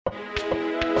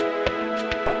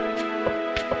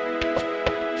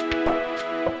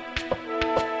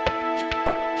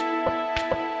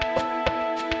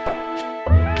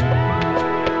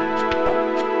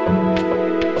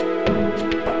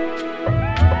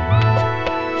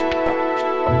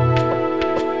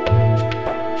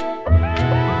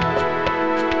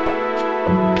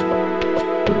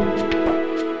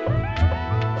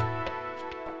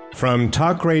From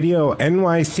Talk Radio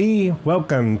NYC,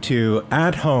 welcome to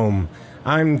At Home.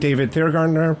 I'm David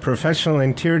Thiergartner, professional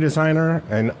interior designer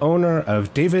and owner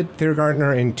of David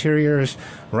Thiergartner Interiors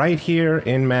right here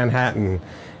in Manhattan.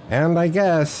 And I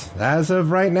guess, as of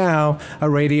right now,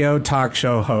 a radio talk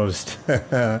show host.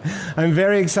 I'm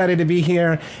very excited to be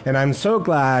here, and I'm so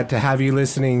glad to have you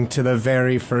listening to the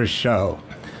very first show.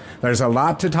 There's a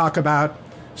lot to talk about,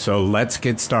 so let's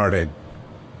get started.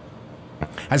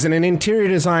 As an interior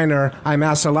designer, I'm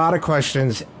asked a lot of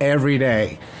questions every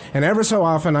day. And ever so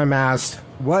often I'm asked,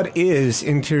 what is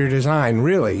interior design,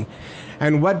 really?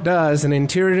 And what does an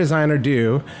interior designer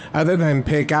do other than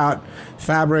pick out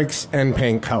fabrics and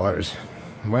paint colors?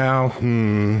 Well,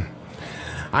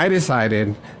 I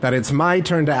decided that it's my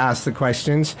turn to ask the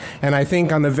questions, and I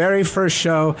think on the very first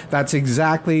show, that's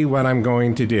exactly what I'm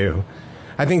going to do.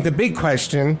 I think the big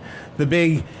question, the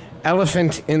big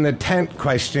elephant in the tent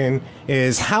question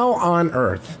is, how on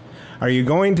earth are you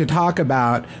going to talk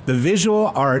about the visual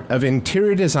art of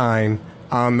interior design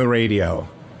on the radio?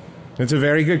 It's a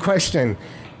very good question,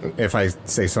 if I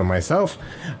say so myself.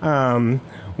 One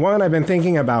I've been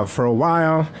thinking about for a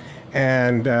while,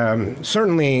 and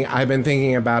certainly I've been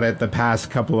thinking about it the past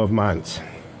couple of months.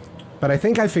 But I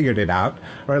think I figured it out,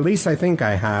 or at least I think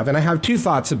I have, and I have two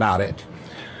thoughts about it.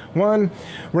 One,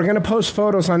 we're going to post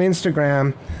photos on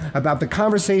Instagram about the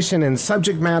conversation and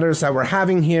subject matters that we're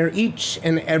having here each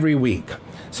and every week.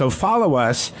 So follow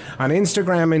us on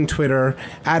Instagram and Twitter,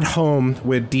 At Home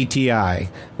with DTI.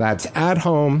 That's At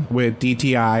Home with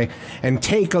DTI. And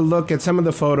take a look at some of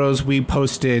the photos we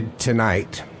posted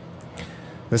tonight.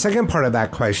 The second part of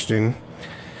that question,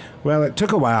 well, it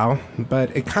took a while,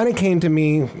 but it kind of came to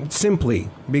me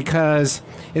simply because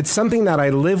it's something that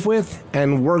I live with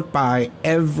and work by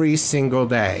every single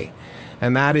day.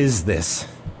 And that is this,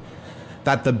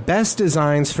 that the best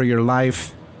designs for your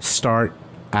life start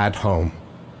at home.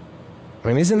 I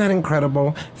mean, isn't that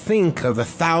incredible? Think of the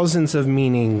thousands of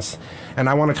meanings, and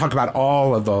I want to talk about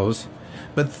all of those,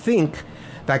 but think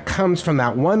that comes from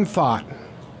that one thought,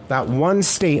 that one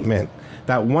statement,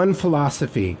 that one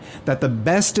philosophy, that the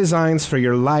best designs for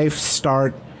your life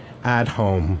start at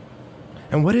home.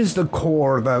 And what is the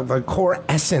core, the core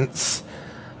essence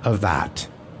of that?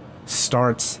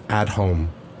 Starts at home.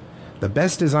 The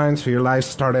best designs for your life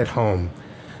start at home.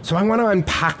 So I want to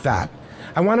unpack that.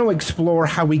 I want to explore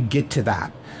how we get to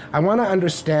that. I want to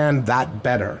understand that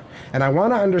better. And I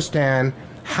want to understand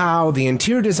how the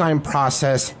interior design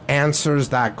process answers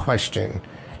that question.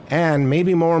 And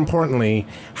maybe more importantly,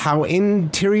 how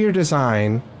interior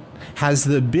design has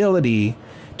the ability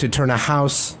to turn a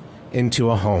house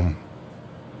into a home.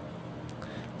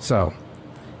 So,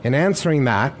 in answering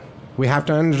that, we have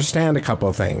to understand a couple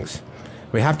of things.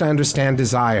 We have to understand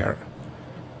desire,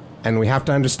 and we have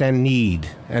to understand need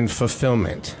and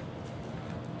fulfillment.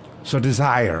 So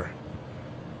desire.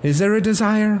 Is there a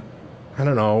desire? I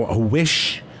don't know, a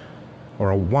wish or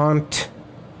a want,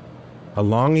 a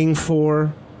longing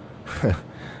for,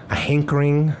 a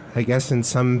hankering, I guess, in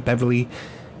some Beverly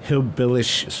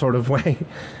Hillbillish sort of way?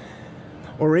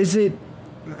 Or is it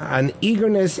an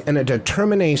eagerness and a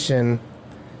determination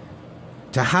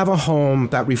to have a home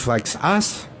that reflects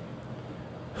us,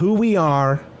 who we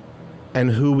are,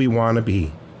 and who we want to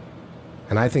be?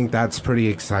 And I think that's pretty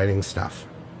exciting stuff.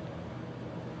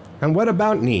 And what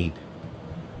about need?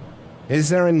 Is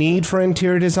there a need for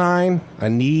interior design? A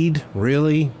need,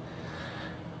 really?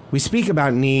 We speak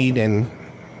about need in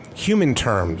human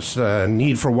terms, the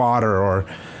need for water or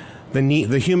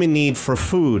the human need for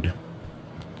food.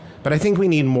 But I think we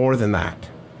need more than that.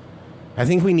 I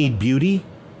think we need beauty,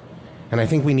 and I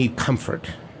think we need comfort.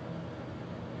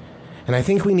 And I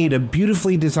think we need a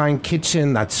beautifully designed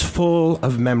kitchen that's full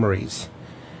of memories,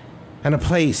 and a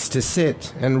place to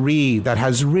sit and read that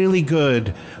has really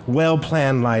good,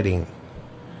 well-planned lighting.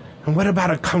 And what about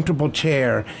a comfortable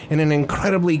chair in an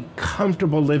incredibly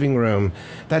comfortable living room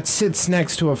that sits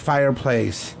next to a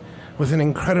fireplace with an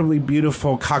incredibly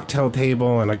beautiful cocktail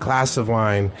table and a glass of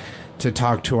wine to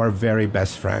talk to our very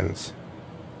best friends?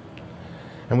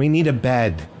 And we need a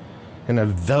bed in a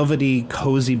velvety,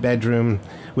 cozy bedroom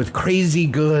with crazy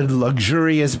good,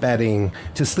 luxurious bedding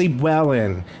to sleep well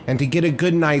in and to get a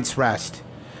good night's rest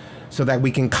so that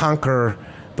we can conquer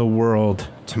the world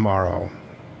tomorrow.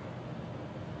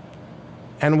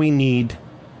 and we need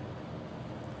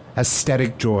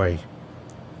aesthetic joy,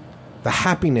 the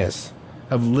happiness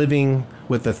of living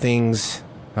with the things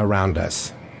around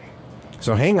us.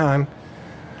 So hang on,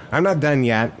 I'm not done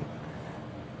yet.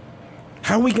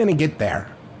 How are we going to get there?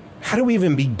 How do we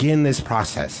even begin this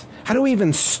process? How do we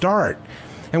even start?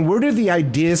 And where do the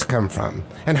ideas come from?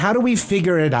 And how do we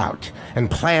figure it out and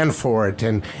plan for it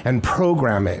and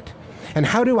program it? And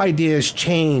how do ideas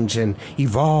change and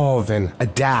evolve and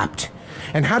adapt?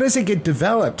 And how does it get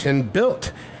developed and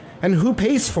built? And who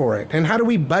pays for it? And how do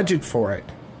we budget for it?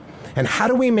 And how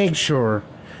do we make sure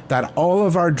that all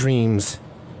of our dreams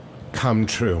come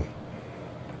true?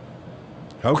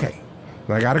 Okay,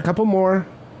 I got a couple more.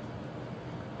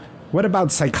 What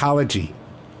about psychology?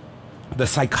 The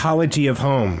psychology of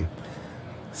home.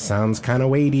 Sounds kind of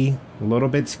weighty, a little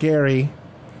bit scary.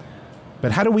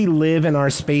 But how do we live in our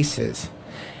spaces?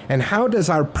 And how does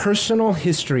our personal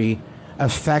history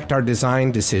affect our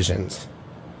design decisions?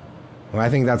 Well, I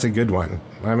think that's a good one.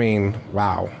 I mean,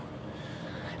 wow.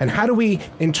 And how do we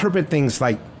interpret things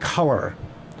like color?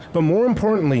 But more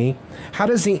importantly, how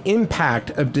does the impact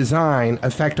of design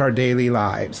affect our daily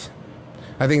lives?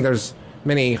 I think there's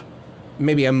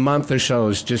maybe a month of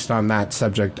shows just on that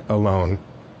subject alone.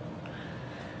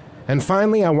 And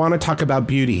finally, I want to talk about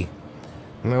beauty.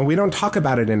 We don't talk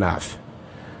about it enough.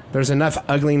 There's enough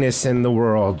ugliness in the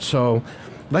world, so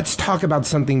let's talk about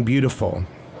something beautiful.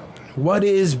 What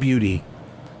is beauty?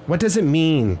 What does it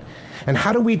mean? And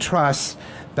how do we trust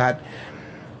that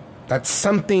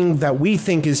something that we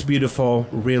think is beautiful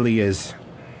really is?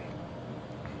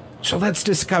 So let's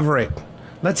discover it.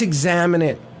 Let's examine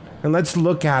it, and let's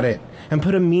look at it and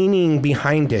put a meaning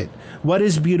behind it. What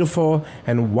is beautiful,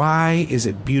 and why is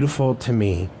it beautiful to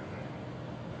me?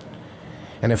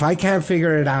 And if I can't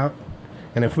figure it out,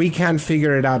 and if we can't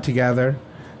figure it out together,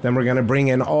 then we're going to bring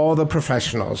in all the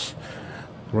professionals.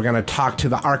 We're going to talk to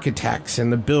the architects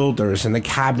and the builders and the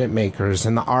cabinet makers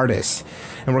and the artists.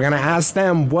 And we're going to ask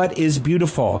them what is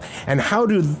beautiful, and how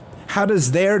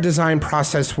does their design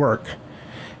process work,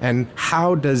 and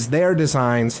how does their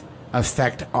designs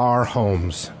affect our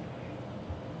homes.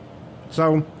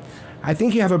 So I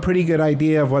think you have a pretty good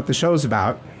idea of what the show's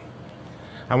about.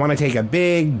 I want to take a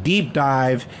big, deep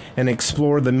dive and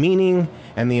explore the meaning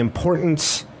and the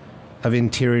importance of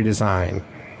interior design.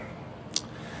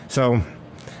 So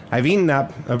I've eaten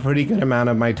up a pretty good amount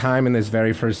of my time in this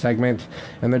very first segment,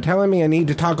 and they're telling me I need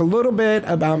to talk a little bit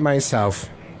about myself.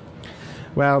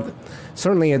 Well,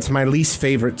 certainly it's my least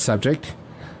favorite subject.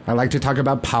 I like to talk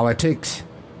about politics,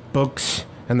 books,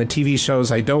 and the TV shows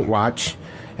I don't watch,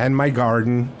 and my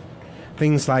garden,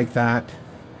 things like that.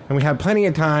 And we have plenty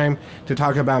of time to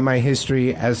talk about my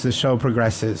history as the show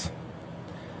progresses.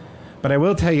 But I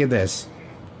will tell you this.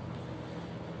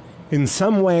 In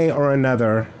some way or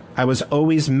another, I was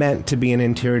always meant to be an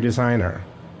interior designer.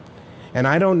 And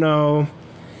I don't know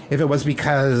if it was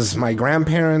because my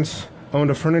grandparents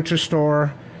owned a furniture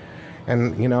store,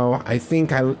 and, I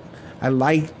think I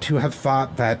like to have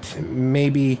thought that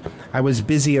maybe I was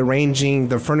busy arranging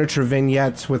the furniture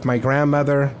vignettes with my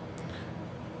grandmother.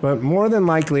 But more than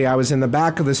likely, I was in the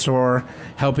back of the store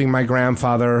helping my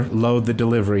grandfather load the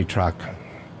delivery truck.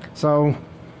 So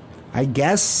I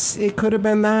guess it could have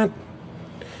been that.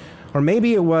 Or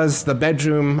maybe it was the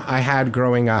bedroom I had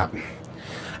growing up.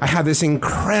 I had this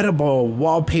incredible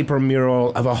wallpaper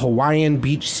mural of a Hawaiian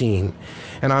beach scene.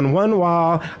 And on one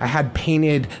wall, I had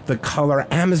painted the color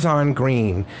Amazon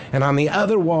green. And on the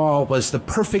other wall was the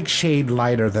perfect shade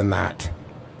lighter than that.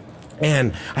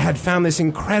 And I had found this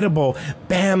incredible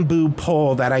bamboo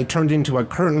pole that I turned into a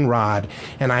curtain rod.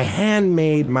 And I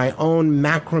handmade my own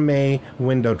macrame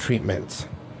window treatments.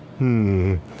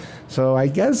 So I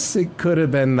guess it could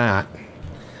have been that.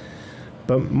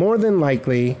 But more than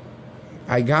likely,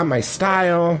 I got my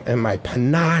style and my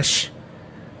panache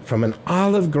from an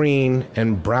olive green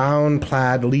and brown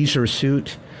plaid leisure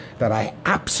suit that I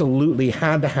absolutely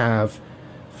had to have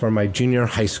for my junior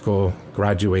high school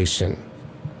graduation.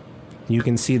 You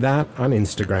can see that on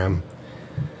Instagram.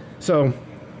 So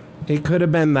it could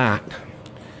have been that.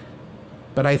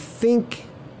 But I think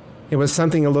it was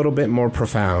something a little bit more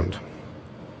profound.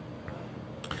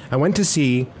 I went to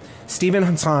see Stephen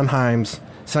Sondheim's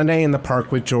Sunday in the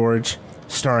Park with George,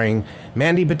 starring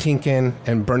Mandy Patinkin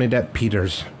and Bernadette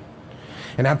Peters.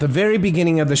 And at the very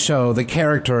beginning of the show, the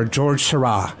character Georges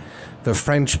Seurat, the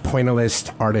French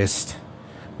pointillist artist,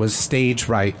 was stage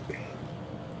right.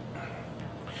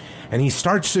 And he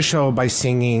starts the show by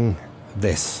singing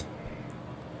this: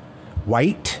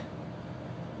 "White,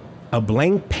 a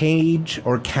blank page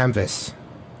or canvas,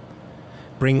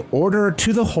 bring order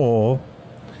to the whole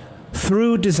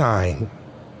through design.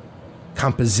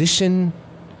 composition,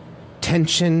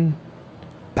 tension,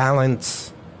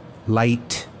 balance,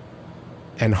 light,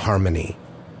 and harmony.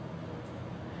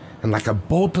 And like a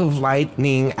bolt of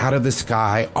lightning out of the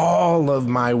sky, all of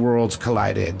my worlds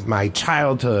collided. My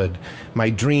childhood,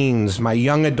 my dreams, my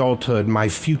young adulthood, my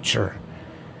future.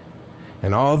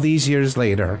 And all these years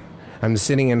later, I'm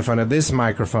sitting in front of this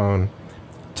microphone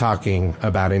talking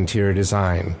about interior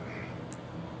design.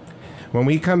 When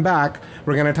we come back,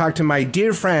 we're going to talk to my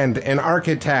dear friend and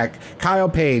architect, Kyle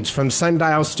Page from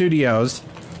Sundial Studios.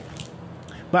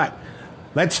 But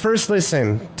let's first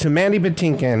listen to Mandy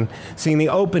Patinkin sing the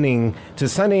opening to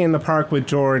Sunday in the Park with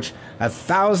George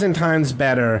 1,000 times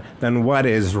better than what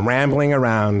is rambling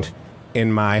around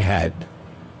in my head.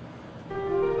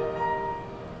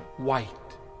 White,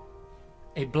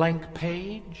 a blank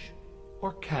page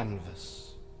or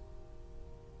canvas.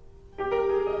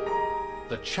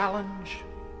 The challenge,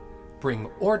 bring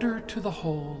order to the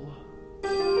whole.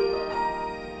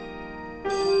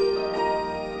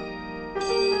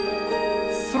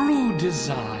 Through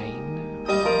design,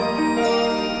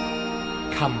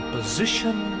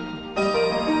 composition,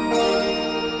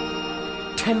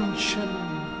 tension,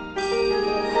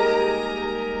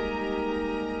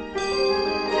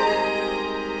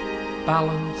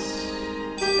 balance,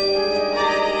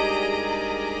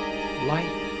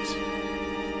 light,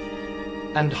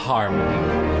 and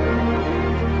harmony.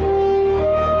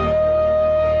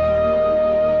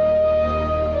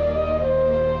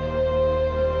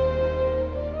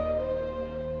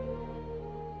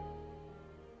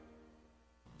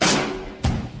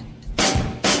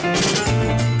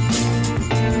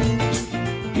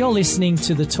 You're listening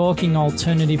to the Talking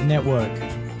Alternative Network.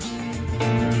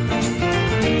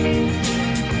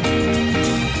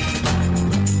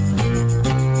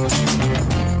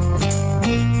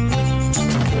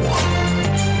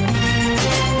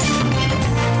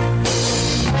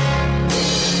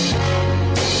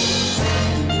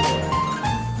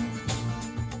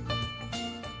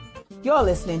 You're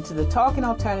listening to the Talking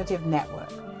Alternative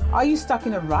Network. Are you stuck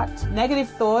in a rut? Negative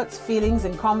thoughts, feelings,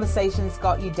 and conversations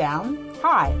got you down?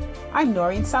 Hi, I'm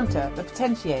Noreen Sumter, the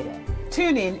Potentiator.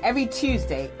 Tune in every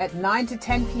Tuesday at 9 to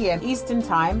 10 p.m. Eastern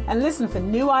Time and listen for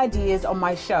new ideas on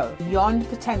my show, Beyond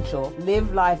Potential,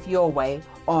 Live Life Your Way,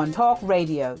 on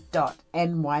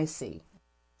talkradio.nyc.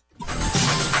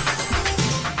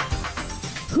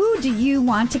 Who do you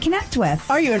want to connect with?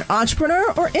 Are you an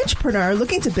entrepreneur or intrapreneur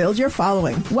looking to build your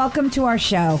following? Welcome to our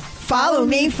show. Follow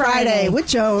Me Friday with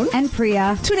Joan and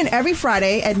Priya. Tune in every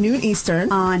Friday at noon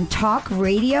Eastern on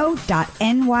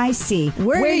talkradio.nyc.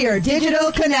 We're your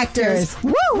digital connectors.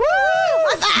 Woo woo!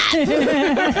 What's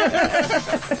that?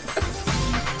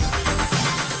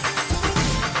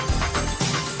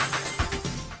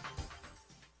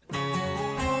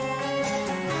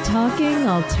 Talking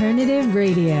Alternative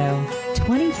Radio,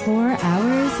 24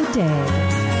 hours a day.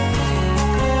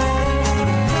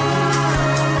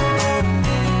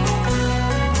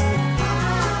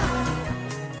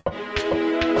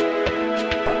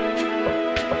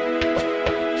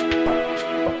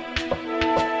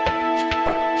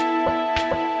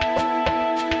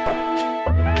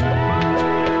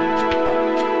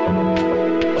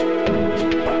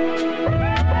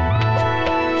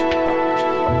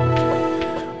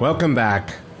 Welcome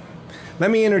back.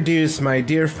 Let me introduce my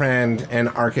dear friend and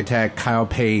architect, Kyle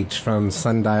Page from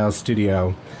Sundial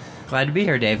Studio. Glad to be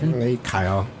here, David. Hey,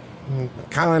 Kyle.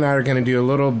 Kyle and I are going to do a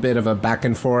little bit of a back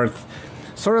and forth,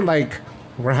 sort of like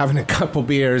we're having a couple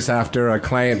beers after a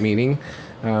client meeting.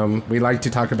 We like to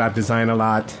talk about design a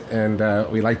lot,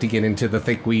 and we like to get into the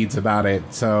thick weeds about it.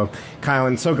 So, Kyle,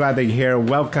 I'm so glad that you're here.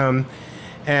 Welcome.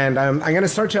 And I'm going to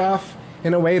start you off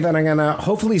in a way that I'm going to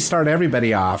hopefully start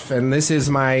everybody off. And this is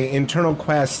my internal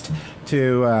quest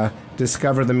to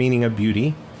discover the meaning of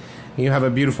beauty. You have a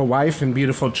beautiful wife and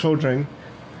beautiful children.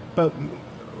 But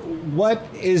what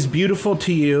is beautiful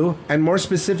to you? And more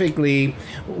specifically,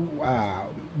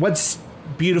 what's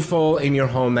beautiful in your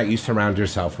home that you surround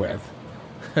yourself with?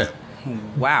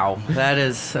 Wow, that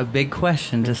is a big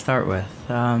question to start with.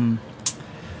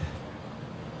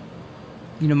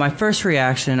 My first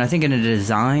reaction, I think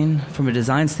from a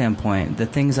design standpoint, the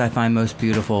things I find most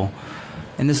beautiful,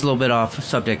 and this is a little bit off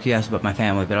subject, you asked about my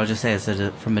family, but I'll just say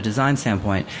from a design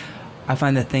standpoint, I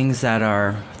find the things that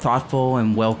are thoughtful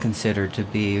and well considered to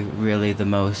be really the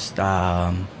most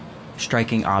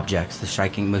striking objects,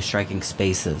 most striking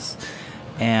spaces.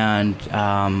 And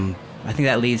I think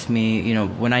that leads me,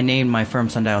 when I named my firm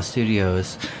Sundial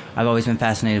Studios, I've always been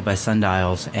fascinated by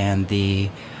sundials, and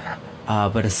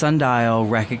but a sundial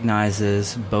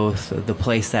recognizes both the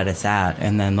place that it's at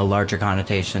and then the larger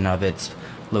connotation of its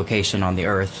location on the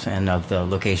Earth and of the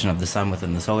location of the sun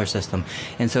within the solar system.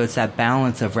 And so it's that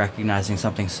balance of recognizing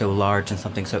something so large and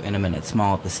something so intimate and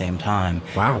small at the same time.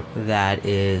 Wow. That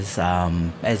is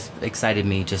has excited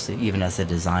me just even as a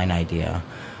design idea.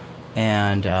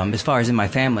 And as far as in my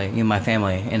family in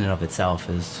and of itself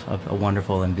is a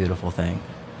wonderful and beautiful thing.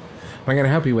 I'm going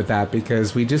to help you with that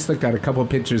because we just looked at a couple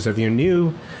pictures of your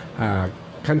new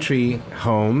country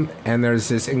home, and there's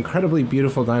this incredibly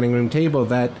beautiful dining room table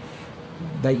that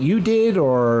you did,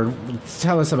 or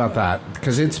tell us about that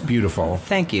because it's beautiful.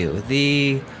 Thank you.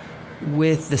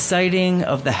 With the siting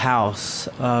of the house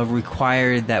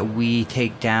required that we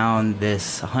take down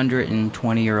this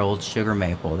 120-year-old sugar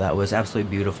maple that was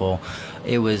absolutely beautiful.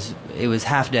 It was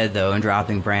half dead though and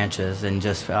dropping branches, and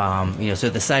just so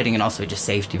the siting and also just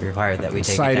safety required that we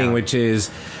take siting, it down. which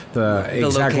is the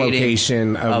exact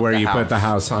location of where you put the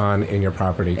house on in your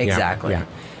property. Exactly. Yeah.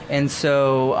 And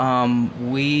so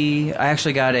I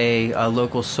actually got a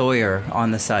local sawyer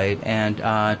on the site and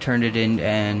turned it in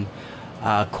and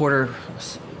quarter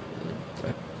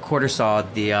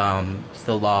sawed the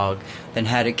log, then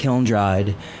had it kiln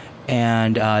dried,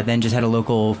 and then just had a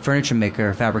local furniture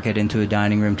maker fabricate into a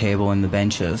dining room table and the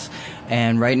benches.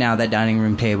 And right now that dining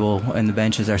room table and the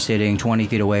benches are sitting 20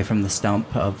 feet away from the stump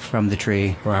from the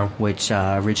tree. Wow. Which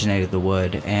originated the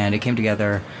wood, and it came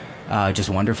together just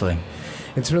wonderfully.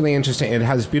 It's really interesting. It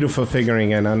has beautiful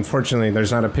figuring, and unfortunately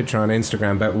there's not a picture on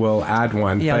Instagram, but we'll add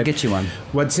one. Yeah, but I'll get you one.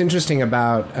 What's interesting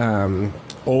about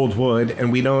old wood,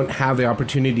 and we don't have the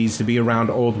opportunities to be around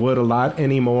old wood a lot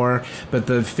anymore, but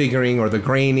the figuring or the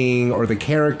graining or the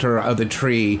character of the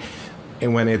tree,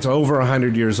 and when it's over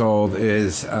 100 years old,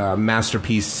 is a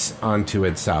masterpiece unto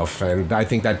itself. And I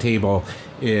think that table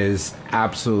is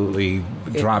absolutely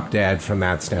drop dead from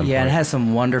that standpoint. Yeah, it has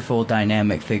some wonderful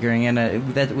dynamic figuring in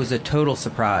it. That was a total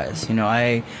surprise.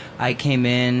 I came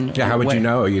in. Yeah, how would you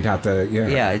know? You'd have to.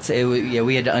 Yeah,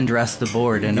 we had to undress the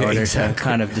board in order to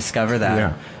kind of discover that.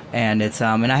 Yeah. And it's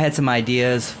and I had some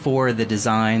ideas for the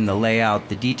design, the layout,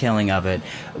 the detailing of it,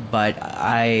 but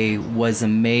I was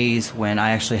amazed when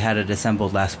I actually had it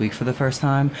assembled last week for the first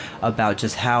time about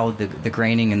just how the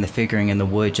graining and the figuring and the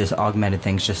wood just augmented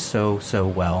things just so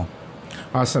well.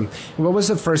 Awesome. What was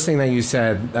the first thing that you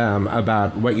said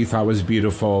about what you thought was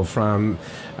beautiful, from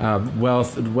well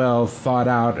thought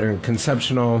out and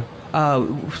conceptual?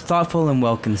 Thoughtful and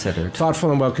well considered.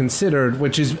 Thoughtful and well considered,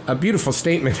 which is a beautiful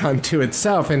statement unto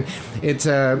itself, and it's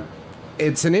an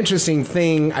interesting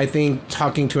thing, I think,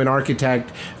 talking to an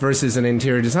architect versus an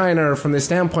interior designer from the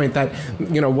standpoint that,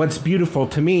 what's beautiful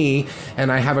to me, and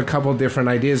I have a couple different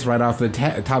ideas right off the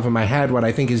top of my head, what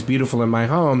I think is beautiful in my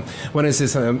home. One is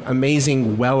this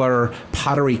amazing Weller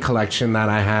pottery collection that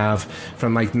I have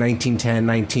from like 1910,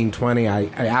 1920. I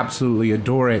absolutely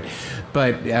adore it.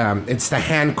 But it's the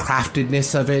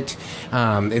handcraftedness of it.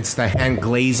 It's the hand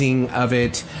glazing of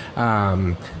it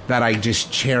that I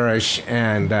just cherish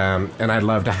and I'd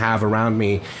love to have around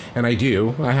me. And I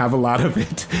do. I have a lot of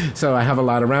it. So I have a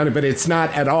lot around it. But it's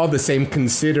not at all the same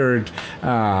considered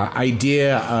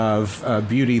idea of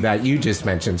beauty that you just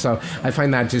mentioned. So I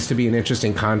find that just to be an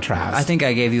interesting contrast. I think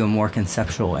I gave you a more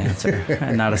conceptual answer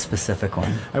and not a specific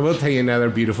one. I will tell you another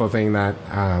beautiful thing that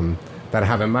I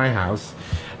have in my house.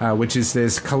 Which is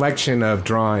this collection of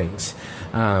drawings.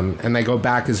 And they go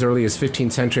back as early as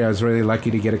 15th century. I was really lucky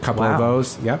to get a couple of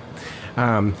those. Yep.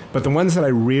 But the ones that I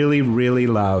really, really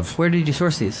love... Where did you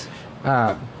source these?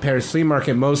 Paris Flea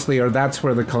Market mostly, or that's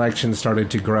where the collection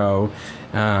started to grow.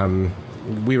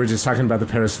 We were just talking about the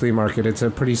Paris Flea Market. It's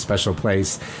a pretty special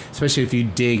place, especially if you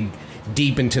dig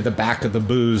deep into the back of the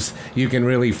booths. You can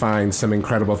really find some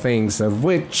incredible things, of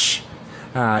which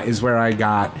is where I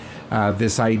got...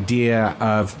 this idea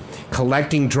of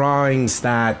collecting drawings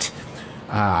that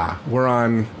were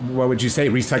on, what would you say,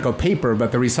 recycled paper,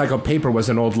 but the recycled paper was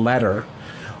an old letter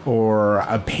or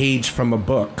a page from a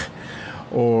book.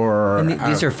 And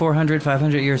these are 400,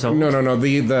 500 years old? No.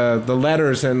 The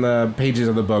letters and the pages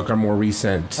of the book are more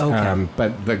recent. Okay.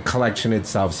 But the collection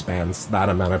itself spans that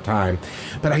amount of time.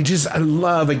 But I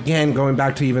love, again, going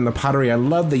back to even the pottery, I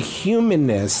love the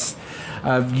humanness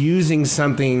of using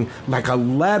something like a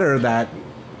letter that,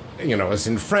 is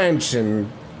in French,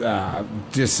 and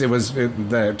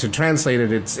to translate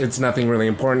it, it's nothing really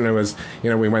important. It was,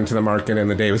 we went to the market and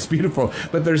the day was beautiful.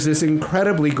 But there's this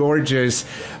incredibly gorgeous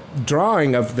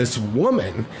drawing of this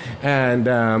woman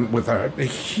and with a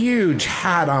huge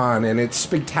hat on, and it's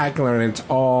spectacular, and it's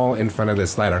all in front of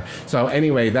this letter. So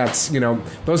anyway, that's,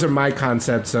 those are my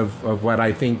concepts of what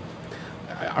I think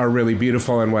are really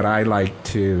beautiful and what I like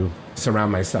to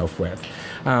surround myself with.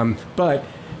 But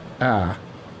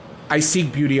I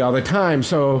seek beauty all the time.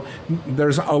 So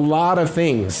there's a lot of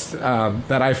things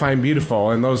that I find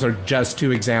beautiful, and those are just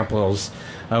two examples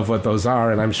of what those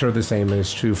are. And I'm sure the same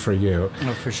is true for you.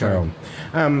 Oh, for sure.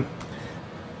 So,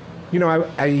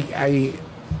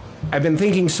 I've been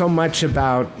thinking so much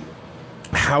about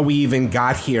how we even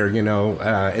got here.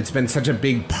 It's been such a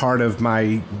big part of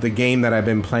the game that I've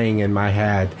been playing in my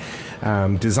head.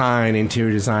 Design,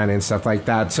 interior design, and stuff like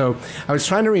that. So I was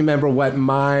trying to remember what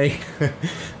my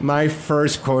my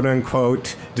first quote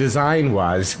unquote design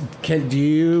was. Do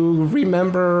you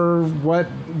remember what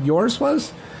yours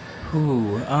was?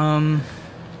 I'm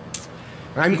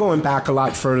going back a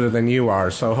lot further than you are,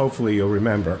 so hopefully you'll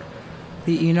remember.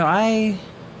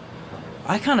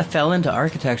 I kind of fell into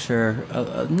architecture,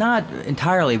 not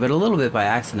entirely, but a little bit by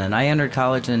accident. I entered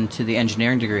college into the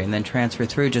engineering degree and then transferred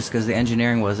through just because the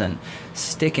engineering wasn't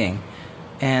sticking.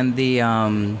 And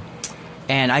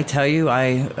and I tell you,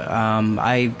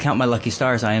 I count my lucky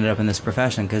stars I ended up in this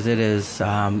profession, because it is,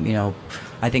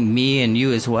 I think me and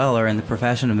you as well are in the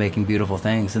profession of making beautiful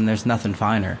things, and there's nothing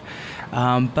finer.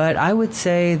 But I would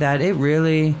say that it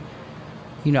really...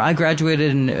 I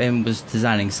graduated and was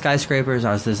designing skyscrapers.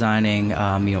 I was designing,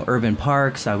 urban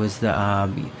parks. I was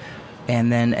and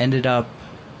then ended up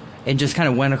and just kind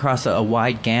of went across a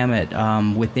wide gamut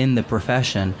within the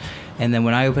profession. And then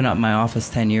when I opened up my office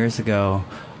 10 years ago,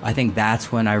 I think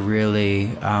that's when I really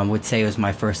would say it was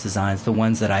my first designs, the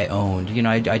ones that I owned.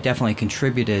 I definitely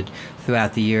contributed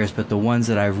throughout the years, but the ones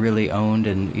that I really owned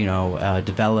and,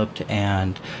 developed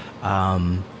and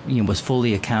was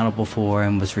fully accountable for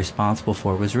and was responsible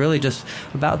for was really just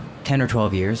about 10 or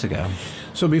 12 years ago.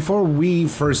 So before we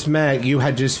first met, you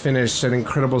had just finished an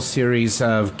incredible series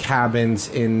of cabins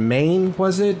in Maine,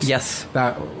 was it? Yes.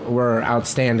 That were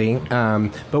outstanding.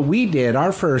 But we did,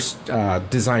 our first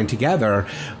design together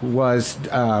was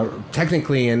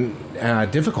technically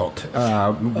difficult.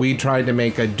 We tried to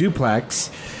make a duplex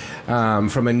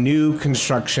from a new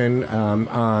construction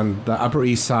on the Upper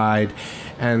East Side.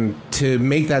 And to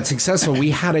make that successful,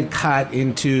 we had it cut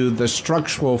into the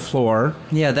structural floor.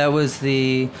 Yeah, it was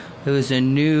a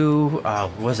new,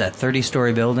 what was that,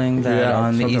 30-story building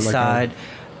on the east side.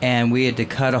 And we had to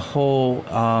cut a hole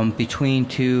between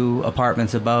two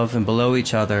apartments above and below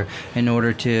each other in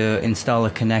order to install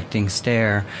a connecting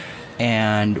stair.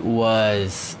 And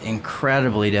was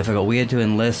incredibly difficult. We had to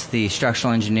enlist the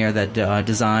structural engineer that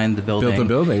designed the building. Built the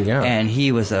building, yeah. And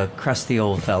he was a crusty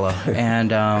old fellow.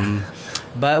 And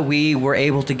but we were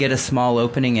able to get a small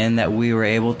opening in that we were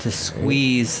able to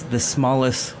squeeze the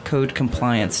smallest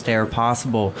code-compliant stair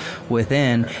possible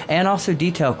within, and also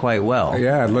detail quite well.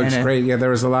 Yeah, it looks great. Yeah,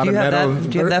 there was a lot of metal.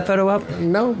 Do you have that photo up?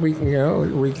 No, we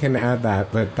can add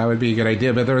that, but that would be a good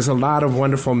idea. But there was a lot of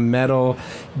wonderful metal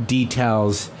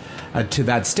details to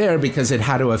that stair because it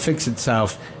had to affix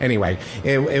itself. Anyway,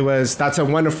 that's a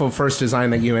wonderful first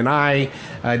design that you and I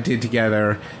did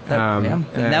together. And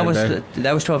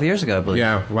that was 12 years ago, I believe.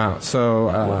 Yeah, wow. So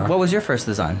what was your first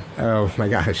design? Oh my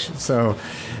gosh. So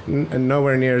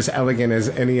nowhere near as elegant as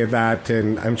any of that,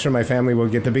 and I'm sure my family will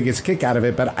get the biggest kick out of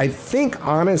it. But I think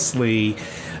honestly,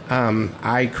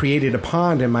 I created a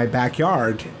pond in my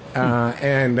backyard, so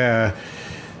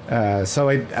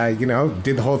I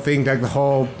did the whole thing, dug the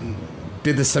hole,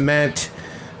 did the cement.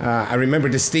 I remember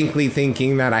distinctly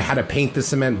thinking that I had to paint the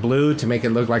cement blue to make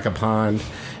it look like a pond.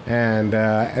 And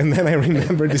then I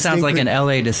remember it sounds like an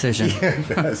LA decision. Yeah, it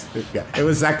does. Yeah, it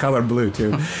was that color blue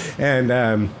too. And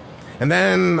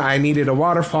then I needed a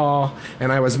waterfall,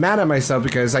 and I was mad at myself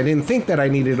because I didn't think that I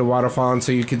needed a waterfall, and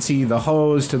so you could see the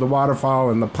hose to the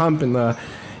waterfall and the pump in the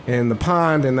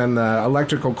pond, and then the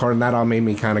electrical cord, and that all made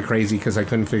me kind of crazy because I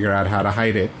couldn't figure out how to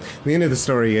hide it. The end of the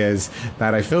story is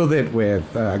that I filled it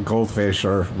with goldfish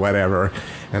or whatever,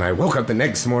 and I woke up the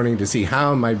next morning to see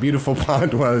how my beautiful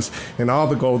pond was, and all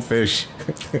the goldfish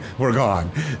were gone.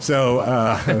 So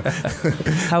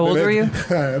how old were you?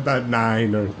 About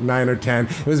 9 or 10.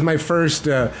 It was my first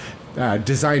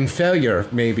design failure,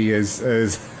 maybe,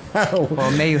 is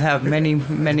well, may you have many,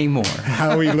 many more.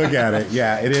 How we look at it,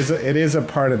 yeah, it is a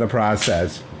part of the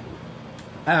process.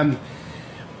 Let's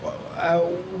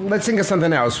think of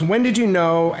something else. When did you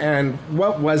know, and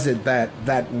what was it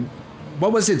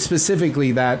what was it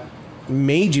specifically that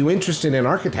made you interested in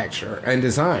architecture and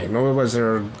design? Or was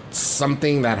there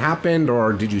something that happened,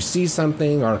 or did you see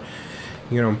something, or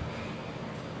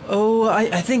Oh,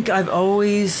 I think I've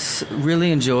always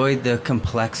really enjoyed the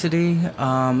complexity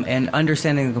and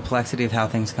understanding the complexity of how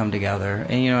things come together.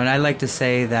 And I like to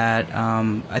say that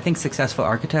I think successful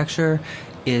architecture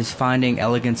is finding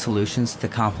elegant solutions to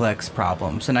complex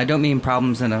problems. And I don't mean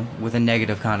problems with a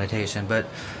negative connotation, but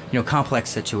complex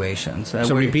situations.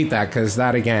 So repeat that, because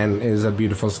that again is a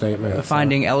beautiful statement.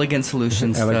 Finding elegant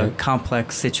solutions to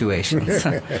complex situations.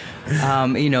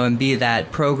 And be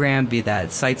that program, be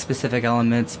that site-specific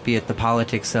elements, be it the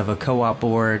politics of a co-op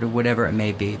board, whatever it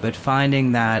may be. But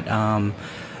finding that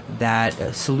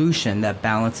that solution that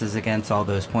balances against all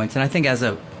those points. And I think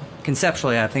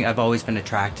conceptually, I think I've always been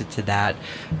attracted to that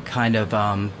kind of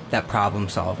that problem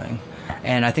solving,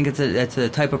 and I think it's a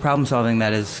type of problem solving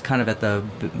that is kind of at the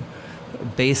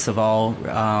base of all,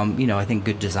 I think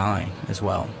good design as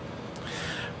well.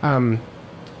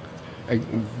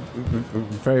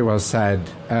 Very well said.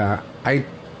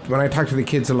 When I talk to the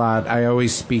kids a lot, I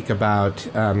always speak about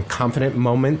confident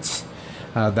moments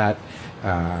that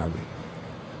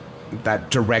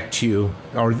direct you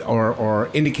or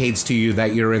indicates to you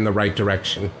that you're in the right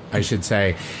direction, I should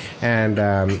say. And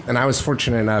I was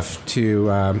fortunate enough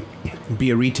to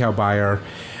be a retail buyer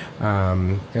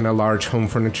in a large home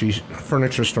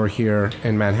furniture store here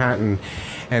in Manhattan.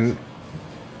 And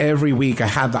every week I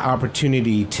had the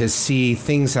opportunity to see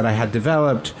things that I had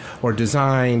developed or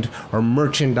designed or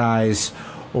merchandised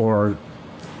or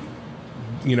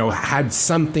had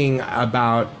something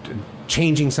about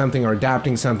changing something or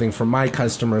adapting something for my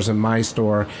customers in my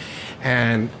store,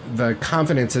 and the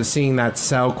confidence of seeing that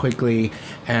sell quickly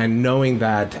and knowing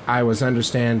that I was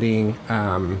understanding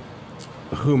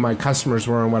who my customers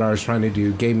were and what I was trying to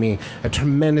do gave me a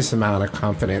tremendous amount of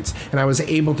confidence. And I was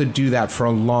able to do that for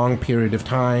a long period of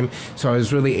time. So I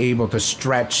was really able to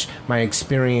stretch my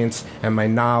experience and my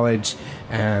knowledge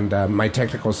and my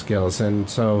technical skills. And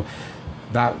so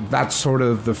that's sort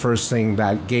of the first thing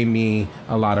that gave me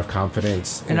a lot of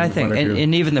confidence. And I think,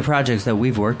 and even the projects that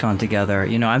we've worked on together,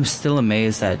 I'm still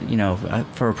amazed that,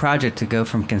 for a project to go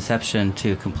from conception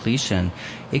to completion,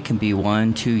 it can be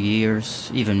 1-2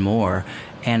 years, even more.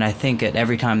 And I think at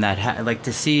every time that,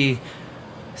 to see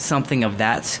something of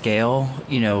that scale,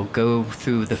 go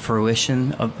through the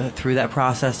fruition through that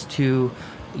process to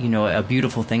a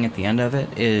beautiful thing at the end of it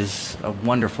is a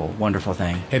wonderful, wonderful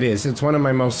thing. It is. It's one of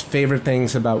my most favorite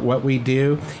things about what we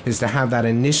do is to have that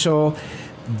initial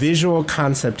visual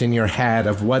concept in your head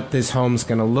of what this home's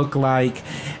going to look like.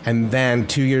 And then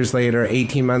 2 years later,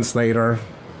 18 months later,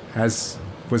 as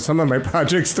with some of my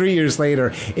projects, 3 years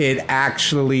later, it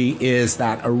actually is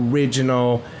that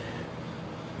original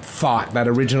thought, that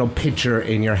original picture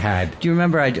in your head. Do you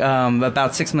remember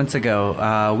about 6 months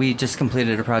ago, we just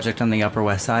completed a project on the Upper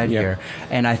West Side here,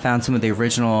 and I found some of the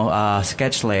original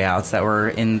sketch layouts that were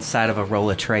inside of a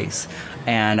roll of trace,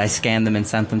 and I scanned them and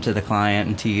sent them to the client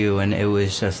and to you, and it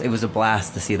was a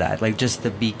blast to see that, just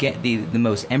the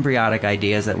most embryonic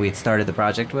ideas that we had started the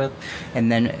project with,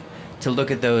 and then to look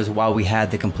at those while we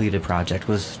had the completed project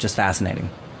was just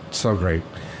fascinating. So great.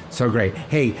 So great.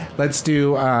 Hey, let's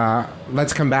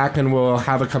come back and we'll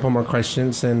have a couple more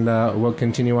questions and we'll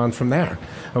continue on from there.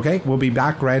 Okay, we'll be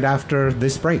back right after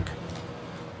this break.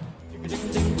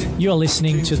 You're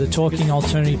listening to the Talking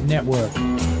Alternative Network.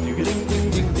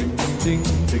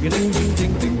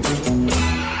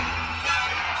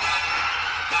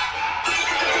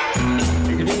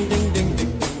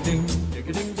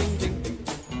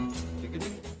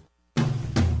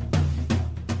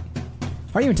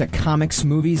 Are you into comics,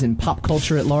 movies, and pop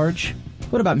culture at large?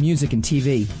 What about music and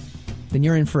TV? Then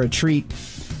you're in for a treat.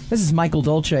 This is Michael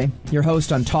Dolce, your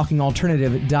host on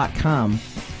TalkingAlternative.com.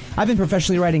 I've been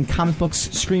professionally writing comic books,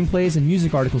 screenplays, and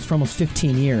music articles for almost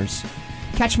 15 years.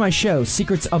 Catch my show,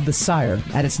 Secrets of the Sire,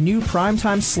 at its new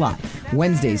primetime slot,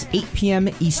 Wednesdays, 8 p.m.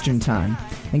 Eastern Time,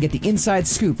 and get the inside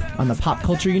scoop on the pop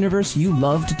culture universe you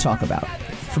love to talk about.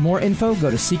 For more info, go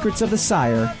to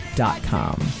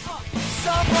secretsofthesire.com.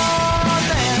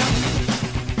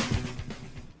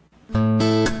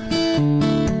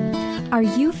 Are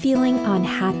you feeling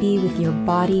unhappy with your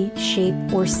body, shape,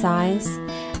 or size?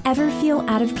 Ever feel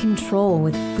out of control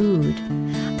with food?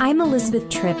 I'm Elizabeth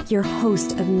Tripp, your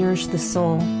host of Nourish the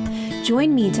Soul.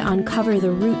 Join me to uncover the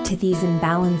root to these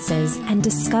imbalances and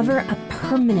discover a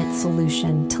permanent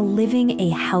solution to living a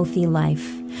healthy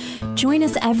life. Join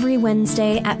us every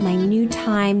Wednesday at my new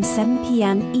time, 7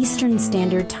 p.m. Eastern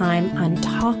Standard Time on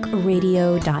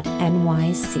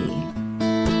talkradio.nyc.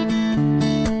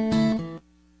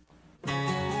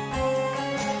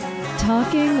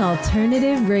 Talking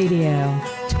Alternative Radio,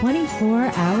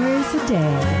 24 hours a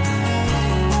day.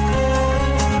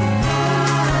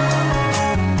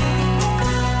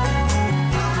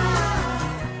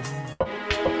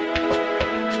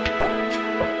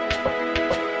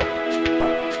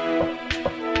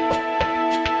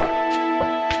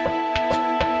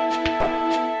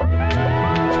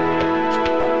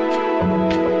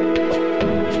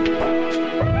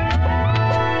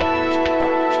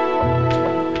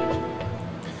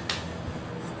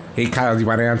 Hey, Kyle, do you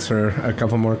want to answer a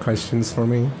couple more questions for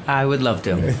me? I would love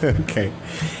to. Okay.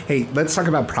 Hey, let's talk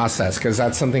about process, because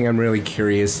that's something I'm really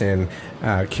curious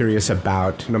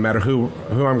about. No matter who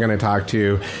I'm going to talk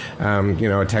to,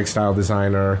 a textile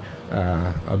designer,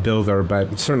 a builder,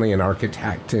 but certainly an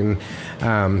architect. And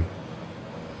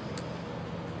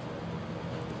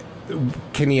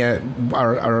can you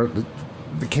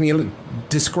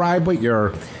describe what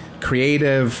your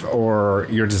creative or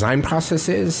your design process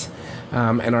is?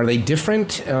 And are they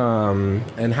different?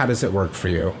 And how does it work for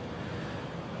you?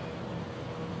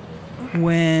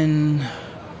 When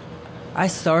I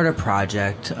start a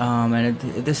project, and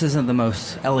this isn't the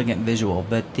most elegant visual,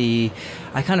 but I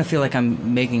kind of feel like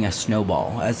I'm making a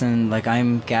snowball, as in like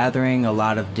I'm gathering a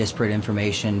lot of disparate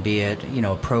information, be it,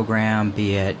 a program,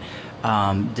 be it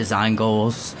design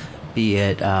goals, be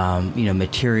it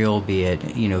material, be it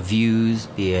views,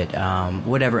 be it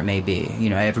whatever it may be.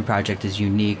 Every project is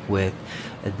unique with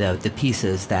the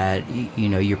pieces that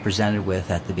you're presented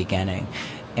with at the beginning.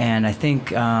 And I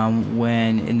think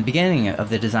when in the beginning of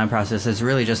the design process is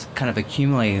really just kind of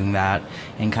accumulating that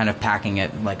and kind of packing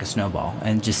it like a snowball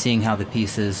and just seeing how the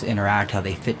pieces interact, how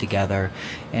they fit together.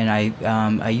 And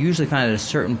I usually find at a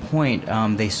certain point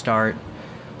they start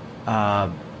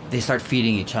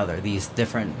feeding each other. These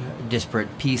different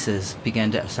disparate pieces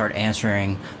begin to start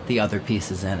answering the other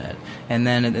pieces in it, and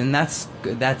that's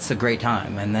a great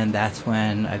time. And then that's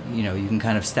when you can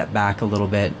kind of step back a little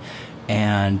bit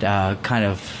and the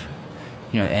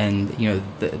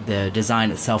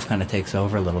design itself kind of takes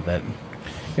over a little bit.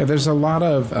 Yeah, there's a lot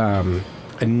of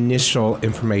initial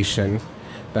information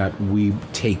that we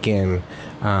take in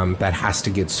that has to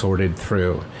get sorted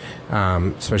through,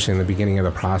 especially in the beginning of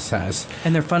the process.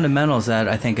 And they're fundamentals that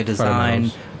I think a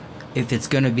design, if it's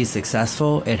going to be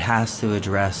successful, it has to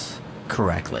address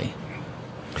correctly.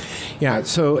 Yeah,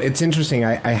 so it's interesting.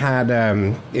 I had,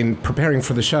 in preparing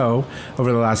for the show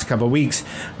over the last couple of weeks,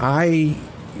 I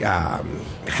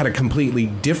had a completely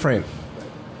different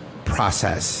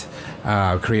process,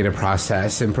 creative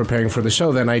process in preparing for the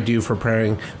show than I do for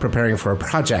preparing for a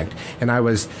project. And I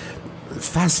was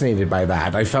fascinated by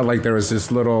that. I felt like there was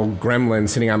this little gremlin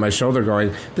sitting on my shoulder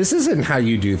going, this isn't how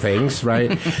you do things,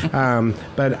 right?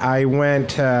 But I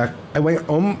went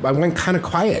kind of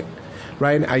quiet.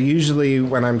 Right? I usually,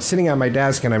 when I'm sitting at my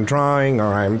desk and I'm drawing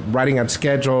or I'm writing out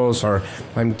schedules or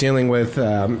I'm dealing with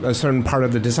a certain part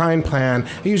of the design plan,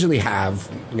 I usually have,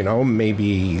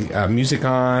 maybe music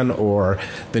on or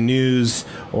the news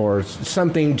or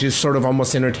something just sort of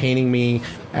almost entertaining me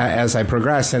as I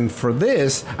progress. And for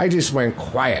this, I just went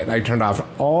quiet. I turned off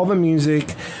all the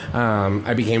music.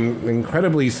 I became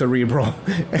incredibly cerebral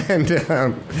and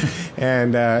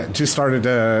just started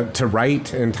to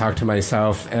write and talk to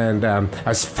myself. And I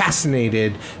was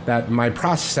fascinated that my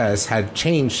process had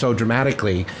changed so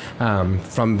dramatically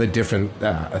from the different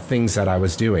things that I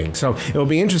was doing. So it will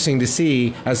be interesting to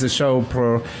see as the show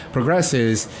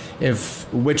progresses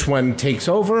which one takes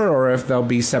over or if there'll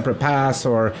be separate paths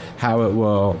or how it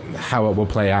will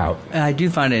play out. I do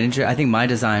find it interesting. I think my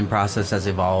design process has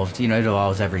evolved. It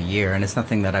evolves every year, and it's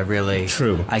nothing that I really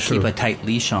keep a tight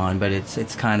leash on. But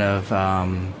it's kind of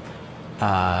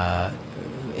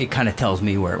it kind of tells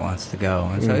me where it wants to go,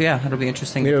 and so it'll be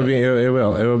interesting. It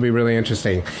will be really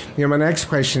interesting. My next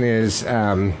question is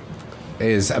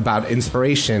about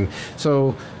inspiration.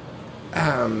 So,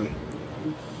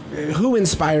 who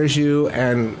inspires you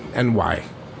and why?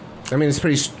 I mean, it's a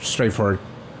pretty straightforward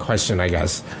question, I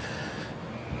guess.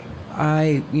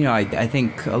 I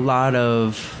think a lot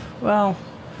of,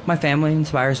 my family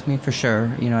inspires me for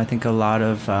sure. I think a lot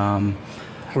of...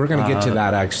 We're going to get to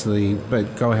that, actually,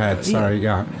 but go ahead. Sorry,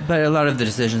 yeah. But a lot of the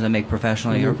decisions I make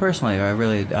professionally or personally are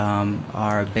really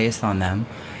are based on them.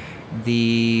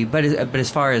 But as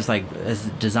far as as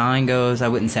design goes, I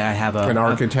wouldn't say I have an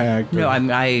architect.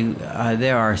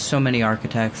 There are so many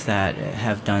architects that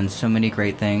have done so many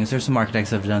great things. There's some architects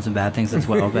that have done some bad things as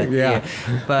well. But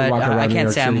but I can't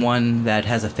say I'm one that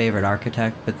has a favorite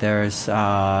architect. But there's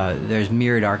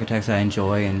myriad architects I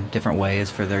enjoy in different ways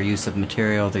for their use of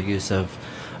material, their use of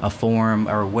a form,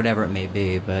 or whatever it may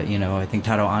be. But I think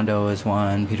Taro Ando is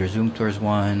one, Peter Zumthor is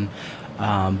one,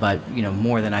 but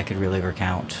more than I could really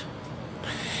recount.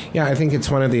 Yeah, I think it's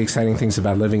one of the exciting things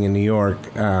about living in New York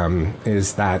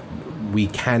is that we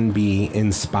can be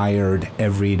inspired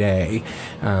every day.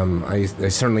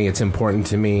 Certainly it's important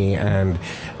to me, and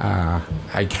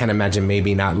I can't imagine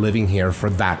maybe not living here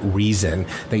for that reason,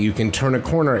 that you can turn a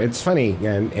corner. It's funny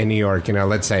in New York,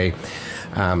 let's say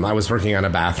I was working on a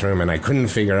bathroom and I couldn't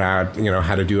figure out,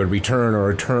 how to do a return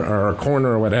or a corner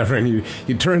or whatever. And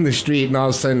you turn the street and all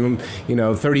of a sudden,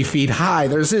 30 feet high,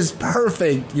 there's this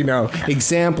perfect,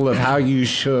 example of how you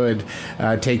should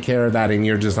take care of that in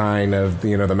your design of,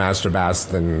 the master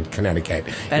bath in Connecticut.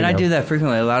 And I do that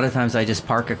frequently. A lot of times I just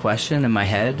park a question in my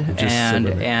head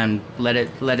and let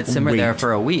it simmer there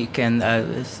for a week.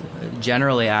 And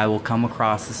generally I will come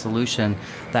across a solution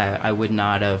that I would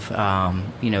not have,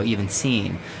 even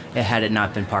seen had it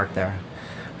not been parked there.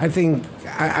 I think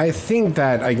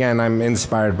that, again, I'm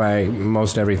inspired by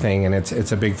most everything, and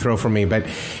it's a big thrill for me. But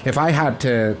if I had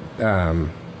to,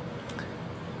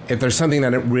 if there's something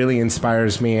that it really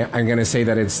inspires me, I'm going to say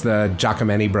that it's the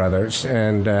Giacometti brothers.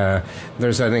 And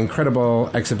there's an incredible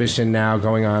exhibition now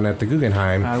going on at the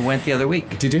Guggenheim. I went the other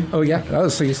week. Did you? Oh, yeah. Oh,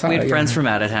 so you saw it. We had friends from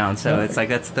out of town, so it's like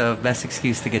that's the best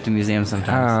excuse to get to museums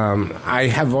sometimes.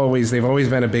 They've always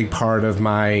been a big part of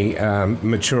my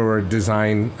mature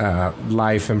design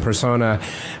life and persona.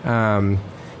 And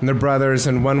they're brothers,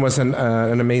 and one was an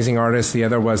amazing artist. The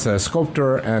other was a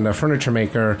sculptor and a furniture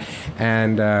maker.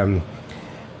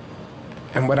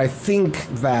 And what I think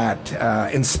that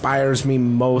inspires me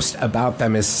most about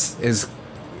them is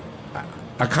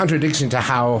a contradiction to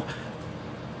how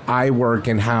I work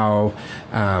and how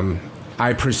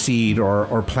I proceed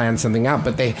or plan something out.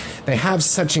 But they have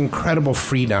such incredible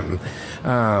freedom.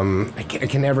 I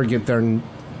can never get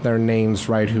their names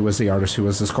right, who was the artist, who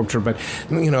was the sculptor. But,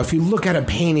 if you look at a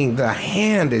painting, the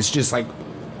hand is just like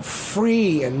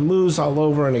free and moves all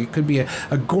over, and it could be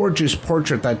a gorgeous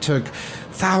portrait that took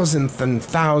thousands and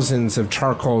thousands of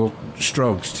charcoal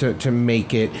strokes to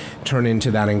make it turn into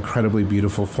that incredibly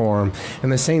beautiful form.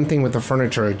 And the same thing with the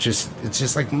furniture. It's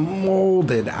just like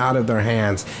molded out of their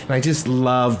hands. And I just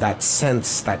love that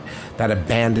sense, that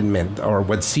abandonment, or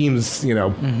what seems,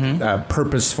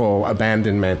 purposeful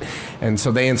abandonment. And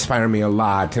so they inspire me a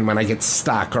lot. And when I get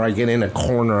stuck or I get in a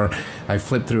corner, I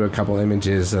flip through a couple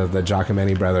images of the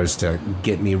Giacometti brothers to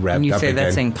get me revved up again. And you say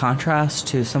that's in contrast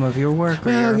to some of your work?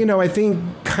 Well, I think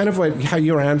kind of like how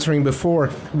you were answering before,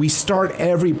 we start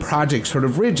every project sort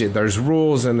of rigid. There's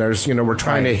rules, and there's, we're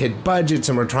trying to hit budgets,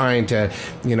 and we're trying to,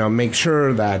 make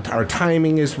sure that our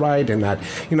timing is right, and that,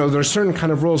 there's certain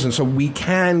kind of rules. And so we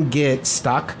can get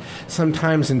stuck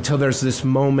sometimes until there's this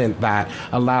moment that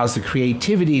allows the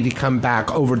creativity to come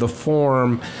back over the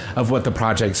form of what the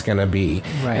project's going to be.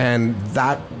 Right. And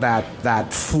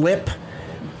that flip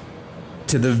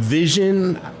to the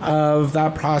vision of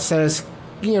that process,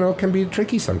 can be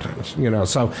tricky sometimes,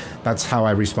 so that's how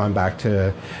I respond back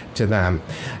to them.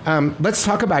 Let's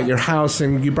talk about your house,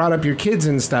 and you brought up your kids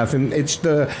and stuff, and it's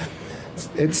the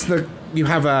you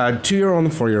have a 2-year-old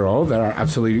and a 4-year-old that are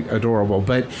absolutely adorable,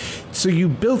 but so you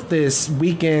built this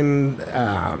weekend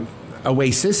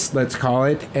oasis, let's call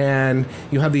it, and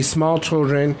you have these small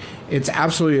children. It's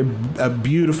absolutely a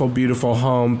beautiful, beautiful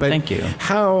home. But thank you.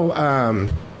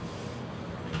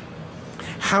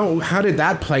 How did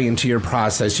that play into your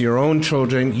process? Your own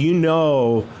children,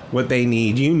 what they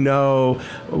need,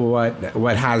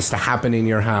 what has to happen in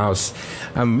your house,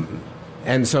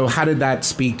 and so how did that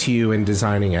speak to you in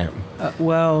designing it?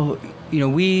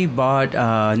 We bought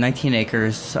 19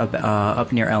 acres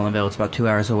up near Ellenville. It's about 2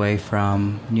 hours away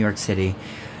from New York City.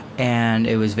 And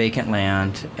it was vacant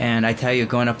land. And I tell you,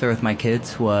 going up there with my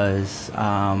kids was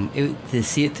to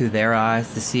see it through their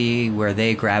eyes, to see where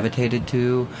they gravitated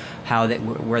to,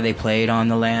 where they played on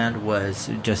the land was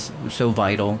just so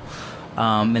vital.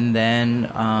 And then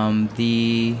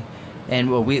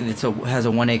it has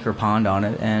a 1 acre pond on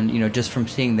it, and just from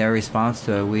seeing their response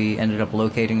to it, we ended up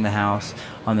locating the house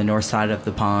on the north side of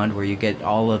the pond, where you get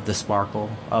all of the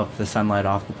sparkle of the sunlight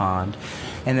off the pond.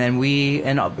 And then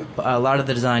a lot of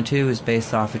the design too is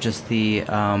based off of just the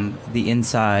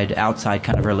inside outside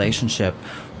kind of relationship,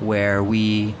 where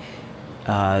we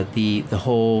the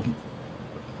whole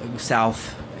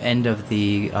south end of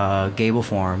the gable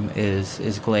form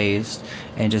is glazed,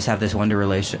 and just have this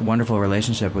wonderful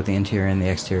relationship with the interior and the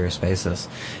exterior spaces.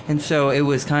 And so it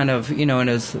was kind of, and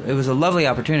it was a lovely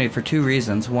opportunity for 2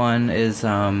 reasons. One is,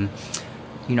 I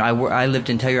lived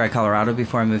in Telluride, Colorado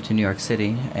before I moved to New York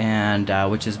City, and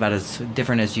which is about as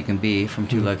different as you can be from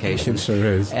 2 locations. It sure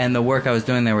is. And the work I was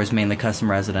doing there was mainly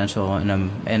custom residential in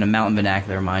a mountain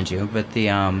vernacular, mind you, but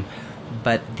I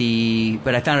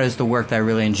found it was the work that I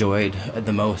really enjoyed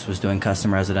the most was doing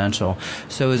custom residential.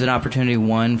 So it was an opportunity,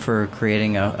 one, for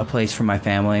creating a place for my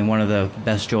family. And one of the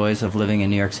best joys of living in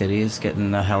New York City is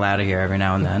getting the hell out of here every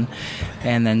now and then.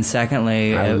 And then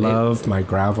secondly, I love my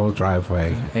gravel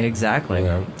driveway. Exactly.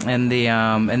 Yeah. And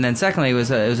then secondly, it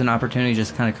was an opportunity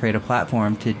just to kind of create a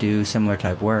platform to do similar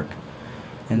type work.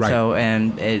 And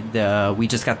Right. so, we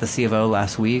just got the C of O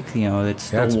last week. You know, it's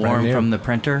still it's brand warm new. from the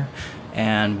printer.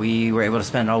 And we were able to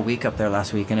spend all week up there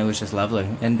last week, and it was just lovely.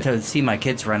 And to see my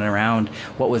kids running around,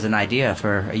 what was an idea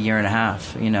for a year and a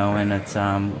half, you know, and it's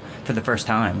for the first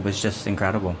time was just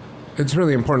incredible. It's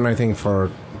really important, I think, for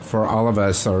all of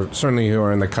us, or certainly who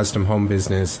are in the custom home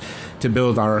business, to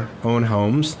build our own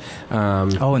homes.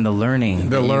 And the learning.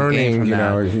 The learning, you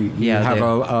know, you have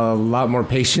a lot more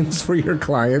patience for your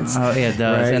clients. Oh, yeah, it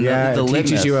does. Right? And yeah, the it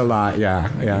teaches litmus. you a lot.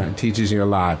 Yeah, it teaches you a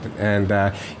lot.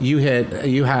 And you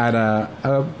had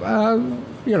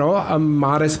a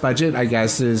modest budget, I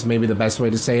guess, is maybe the best way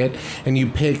to say it. And you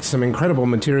picked some incredible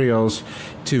materials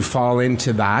to fall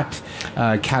into that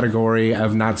category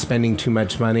of not spending too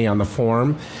much money on the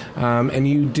form. And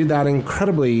you did that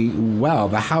incredibly well.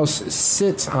 The house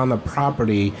sits on the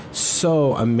property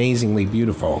so amazingly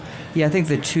beautiful. Yeah, I think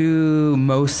the two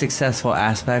most successful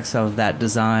aspects of that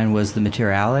design was the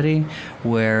materiality,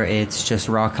 where it's just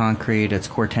raw concrete, it's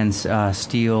Corten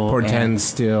steel. Corten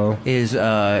steel.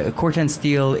 Corten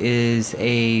steel is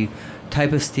a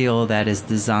type of steel that is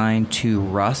designed to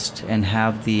rust and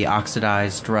have the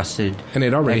oxidized, rusted. And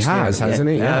it already has, hasn't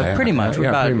it? Pretty much. We're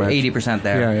about 80%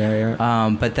 there. Yeah.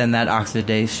 But then that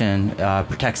oxidation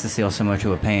protects the steel similar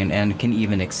to a paint and can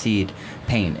even exceed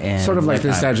paint. Sort of like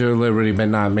the Statue of Liberty, but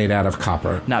not made out of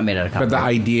copper. Not made out of copper. But the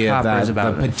idea copper that is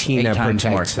about the patina 8 times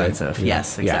more protects expensive. it.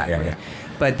 Yes, exactly. Yeah.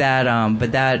 But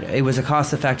that it was a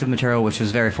cost-effective material, which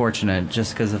was very fortunate,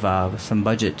 just because of some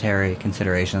budgetary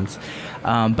considerations.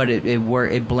 But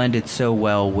it blended so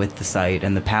well with the site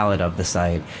and the palette of the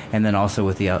site, and then also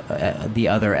with the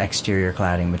other exterior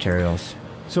cladding materials.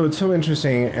 So it's so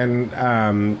interesting,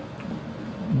 and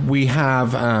we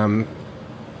have.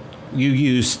 You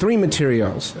use 3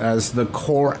 materials as the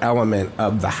core element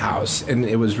of the house, and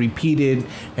it was repeated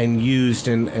and used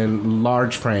in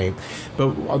large frame.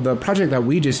 But the project that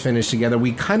we just finished together,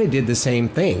 we kind of did the same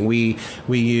thing. We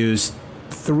used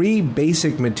 3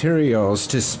 basic materials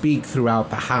to speak throughout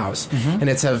the house, and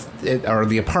or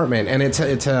the apartment, and it's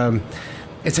a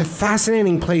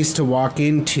fascinating place to walk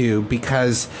into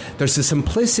because there's a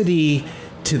simplicity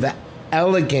to the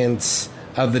elegance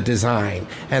of the design,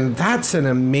 and that's an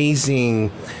amazing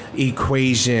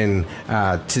equation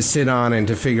to sit on and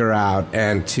to figure out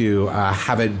and to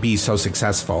have it be so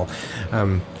successful.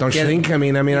 Don't you think? I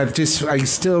mean, I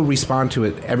still respond to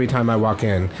it every time I walk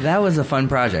in. That was a fun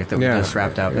project that we just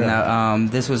wrapped up. And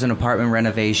that, this was an apartment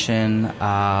renovation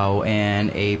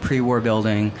and a pre-war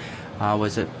building.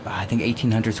 Was it, I think,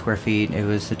 1,800 square feet. It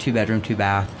was a 2-bedroom,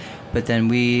 2-bath. But then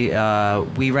we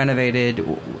renovated,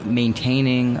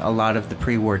 maintaining a lot of the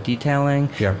pre-war detailing,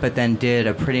 but then did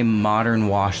a pretty modern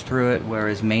wash through it, where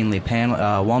it's mainly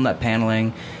walnut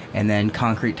paneling and then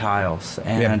concrete tiles.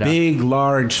 And big,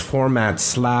 large format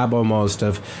slab almost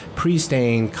of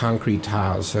pre-stained concrete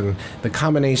tiles, and the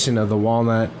combination of the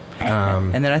walnut.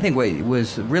 And then I think what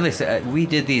was really, we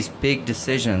did these big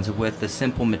decisions with the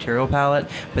simple material palette,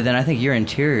 but then I think your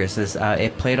interiors,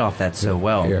 it played off that so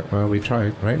well. Yeah, well, we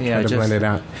tried, right? Yeah, tried to blend it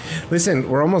out. Listen,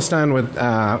 we're almost done with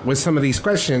some of these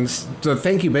questions, so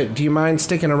thank you, but do you mind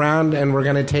sticking around, and we're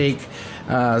going to take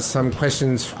some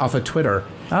questions off of Twitter.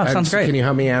 Oh, sounds great. Can you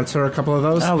help me answer a couple of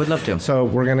those? Oh, we'd love to. So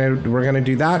we're gonna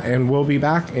do that, and we'll be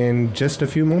back in just a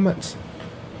few moments.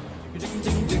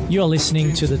 You're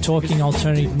listening to the Talking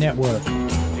Alternative Network.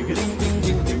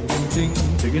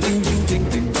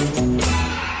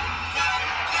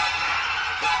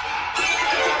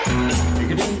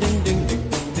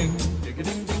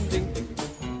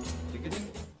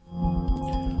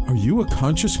 Are you a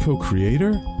conscious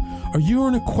co-creator? Are you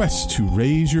on a quest to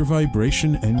raise your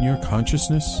vibration and your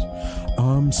consciousness?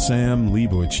 I'm Sam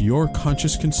Leibowitz, your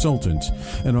conscious consultant,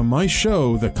 and on my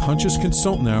show, The Conscious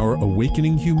Consultant Hour,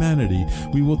 Awakening Humanity,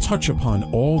 we will touch upon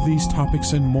all these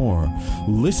topics and more.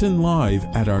 Listen live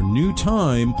at our new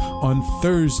time on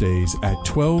Thursdays at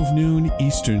 12 noon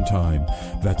Eastern Time.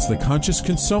 That's The Conscious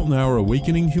Consultant Hour,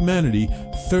 Awakening Humanity,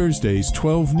 Thursdays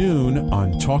 12 noon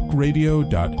on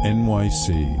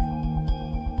talkradio.nyc.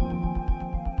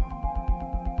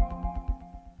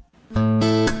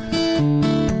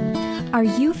 Are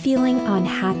you feeling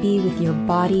unhappy with your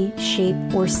body, shape,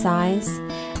 or size?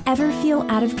 Ever feel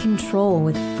out of control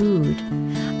with food?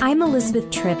 I'm Elizabeth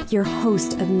Tripp, your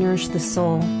host of Nourish the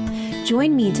Soul.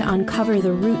 Join me to uncover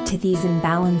the root to these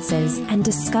imbalances and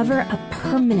discover a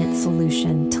permanent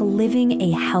solution to living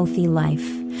a healthy life.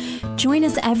 Join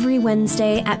us every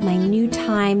Wednesday at my new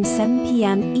time, 7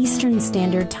 p.m. Eastern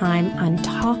Standard Time on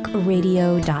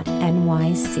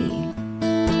talkradio.nyc.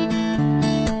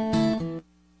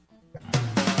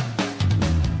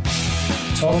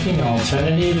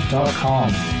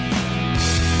 TalkingAlternative.com.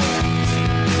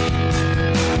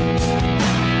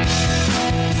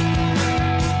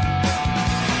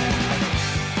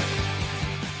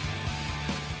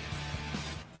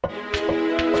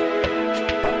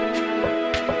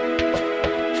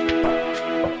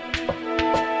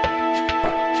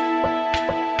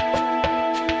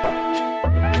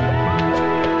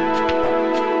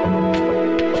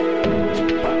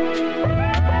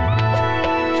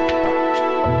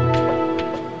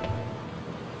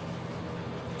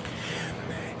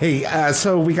 Hey,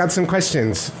 so we got some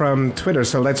questions from Twitter,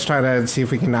 so let's try to see if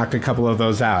we can knock a couple of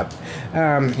those out.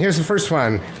 Here's the first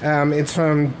one. It's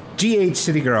from GH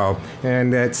City Girl,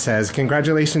 and it says,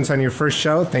 "Congratulations on your first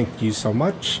show. Thank you so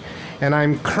much. And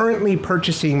I'm currently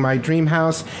purchasing my dream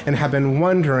house and have been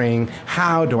wondering,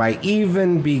 how do I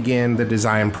even begin the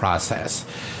design process?"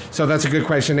 So that's a good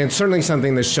question, and certainly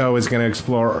something the show is going to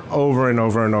explore over and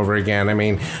over and over again. I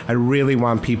mean, I really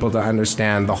want people to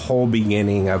understand the whole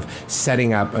beginning of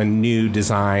setting up a new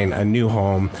design, a new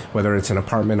home, whether it's an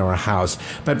apartment or a house.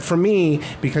 But for me,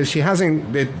 because she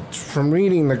hasn't, from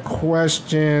reading the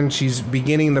question, she's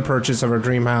beginning the purchase of her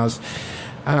dream house.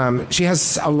 She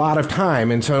has a lot of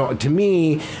time, and so to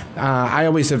me, I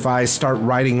always advise start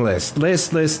writing lists,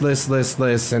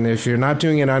 and if you're not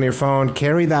doing it on your phone,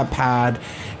 carry that pad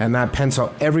and that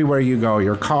pencil everywhere you go,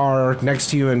 your car, next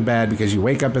to you in bed, because you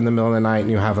wake up in the middle of the night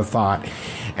and you have a thought.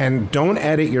 And don't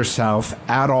edit yourself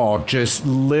at all. Just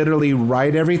literally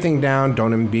write everything down.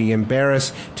 Don't be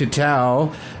embarrassed to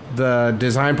tell the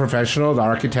design professional, the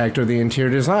architect, or the interior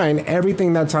design,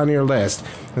 everything that's on your list.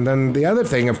 And then the other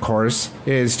thing, of course,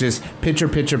 is just picture.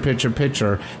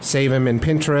 Save them in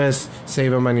Pinterest,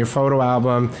 save them on your photo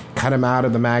album, cut them out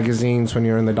of the magazines when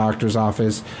you're in the doctor's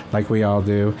office, like we all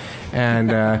do.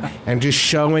 And just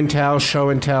show and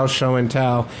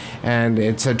tell. And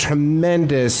it's a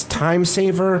tremendous time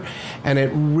saver, and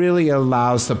it really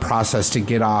allows the process to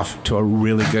get off to a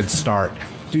really good start.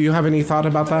 Do you have any thought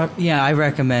about that? Yeah, I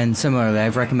recommend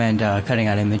cutting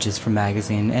out images from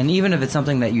magazine. And even if it's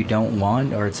something that you don't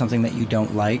want or it's something that you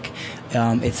don't like,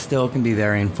 it still can be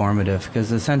very informative,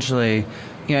 because essentially,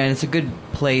 and it's a good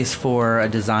place for a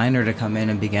designer to come in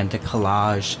and begin to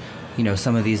collage,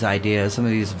 some of these ideas, some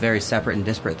of these very separate and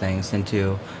disparate things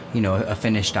into, a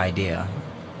finished idea.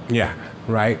 Yeah,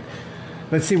 right.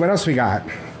 Let's see what else we got.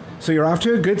 So you're off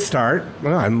to a good start.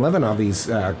 Well, I'm loving all these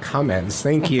comments.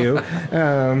 Thank you.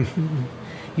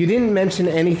 You didn't mention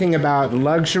anything about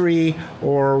luxury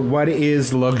or what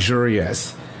is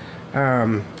luxurious.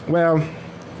 Well,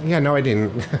 yeah, no, I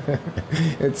didn't.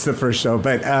 It's the first show.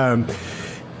 But,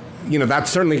 that's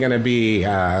certainly going to be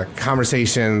a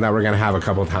conversation that we're going to have a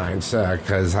couple times,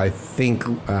 because I think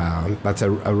that's a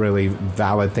really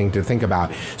valid thing to think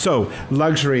about. So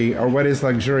luxury, or what is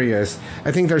luxurious,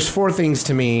 I think there's four things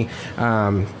to me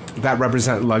that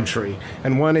represent luxury.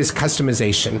 And one is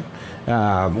customization,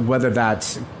 whether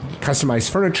that's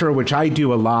customized furniture, which I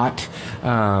do a lot,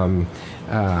 and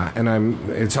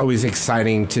it's always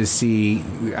exciting to see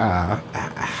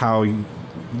how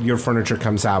your furniture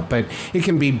comes out, but it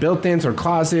can be built-ins or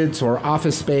closets or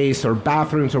office space or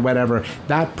bathrooms or whatever.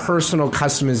 That personal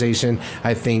customization,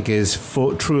 I think, is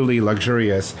truly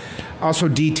luxurious. Also,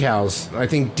 details. I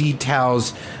think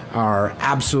details are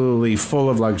absolutely full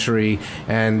of luxury,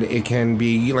 and it can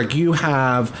be like you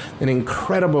have an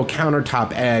incredible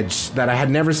countertop edge that I had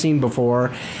never seen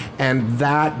before, and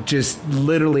that just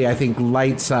literally, I think,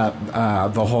 lights up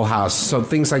the whole house. So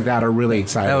things like that are really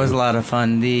exciting. That was a lot of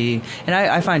fun. And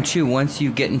I find too, once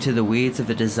you get into the weeds of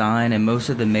the design and most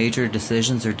of the major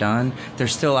decisions are done,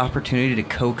 there's still opportunity to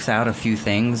coax out a few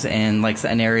things and like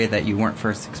an area that you weren't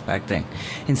first expecting.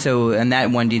 And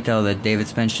that one detail that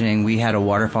David's mentioning, we had a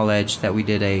waterfall edge that we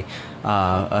did a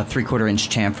 3/4 inch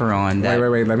chamfer on.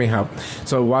 Wait, let me help.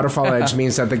 So waterfall edge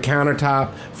means that the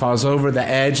countertop falls over the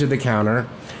edge of the counter,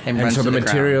 and so the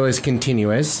material is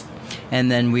continuous.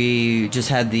 And then we just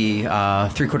had the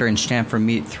 3/4 inch chamfer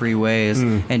meet three ways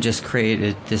and just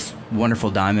created this wonderful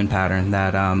diamond pattern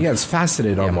that... yeah, it's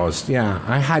faceted almost. Yeah,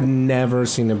 I had never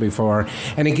seen it before.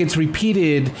 And it gets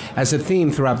repeated as a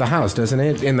theme throughout the house, doesn't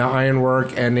it? In the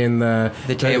ironwork and in the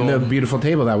table. The beautiful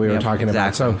table that we were talking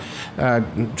about. So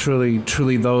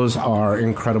truly those are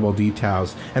incredible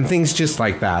details. And things just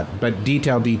like that. But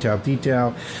detail.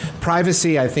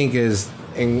 Privacy, I think, is,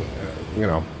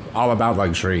 all about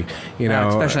luxury,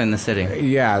 especially in the city.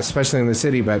 Yeah, especially in the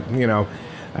city. But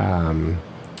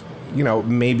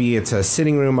maybe it's a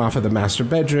sitting room off of the master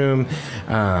bedroom.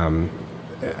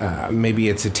 Maybe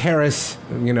it's a terrace.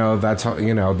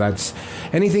 That's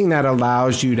anything that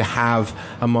allows you to have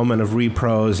a moment of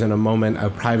repose and a moment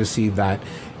of privacy that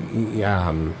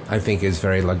I think is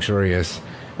very luxurious.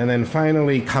 And then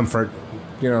finally, comfort.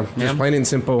 Just plain and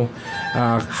simple,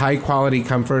 high quality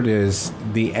comfort is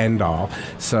the end all.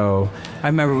 So I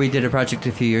remember we did a project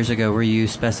a few years ago where you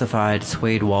specified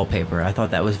suede wallpaper. I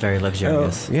thought that was very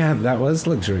luxurious. Oh, yeah, that was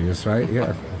luxurious, right?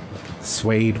 Yeah.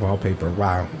 Suede wallpaper.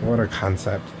 Wow, what a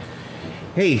concept.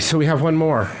 Hey, so we have one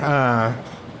more.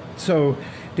 So,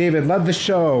 David, love the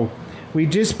show. We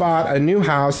just bought a new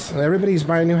house. Everybody's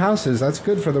buying new houses. That's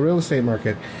good for the real estate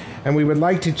market. And we would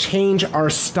like to change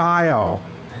our style.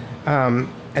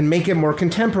 and make it more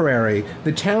contemporary.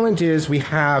 The challenge is we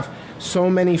have so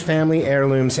many family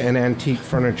heirlooms and antique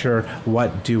furniture.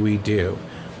 What do we do?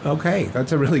 Okay,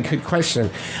 that's a really good question.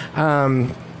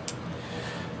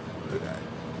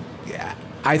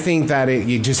 I think that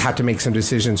you just have to make some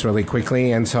decisions really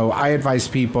quickly. And so I advise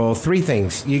people 3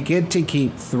 things. You get to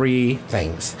keep 3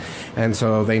 things. And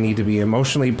so they need to be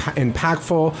emotionally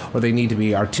impactful, or they need to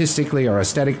be artistically or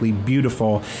aesthetically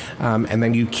beautiful. And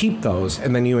then you keep those.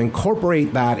 And then you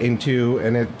incorporate that into,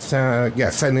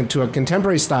 into a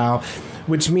contemporary style,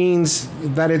 which means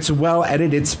that it's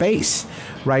well-edited space,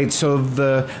 right? So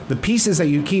the pieces that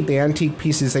you keep, the antique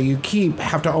pieces that you keep,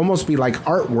 have to almost be like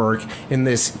artwork in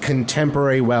this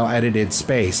contemporary, well-edited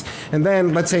space. And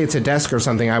then, let's say it's a desk or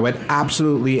something, I would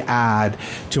absolutely add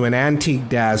to an antique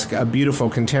desk a beautiful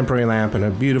contemporary lamp and a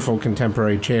beautiful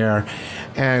contemporary chair.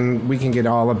 And we can get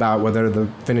all about whether the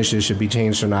finishes should be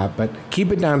changed or not, but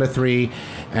keep it down to 3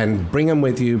 and bring them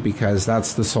with you, because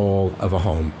that's the soul of a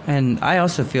home. And I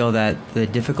also feel that the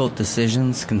difficult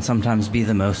decisions can sometimes be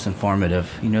the most informative.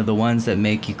 You know, the ones that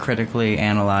make you critically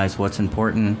analyze what's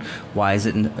important, why is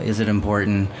it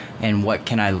important, and what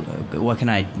can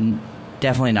I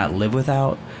definitely not live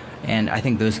without. And I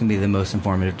think those can be the most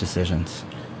informative decisions.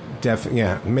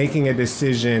 Making a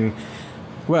decision.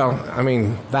 Well, I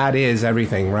mean, that is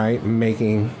everything, right?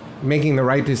 Making the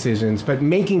right decisions, but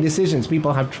making decisions,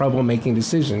 people have trouble making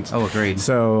decisions. Oh, agreed.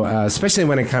 So, especially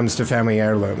when it comes to family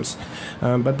heirlooms.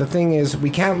 But the thing is, we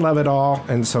can't love it all,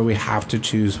 and so we have to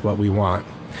choose what we want.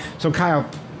 So, Kyle,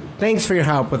 thanks for your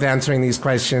help with answering these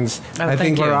questions. I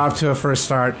think we're off to a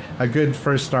good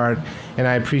first start, and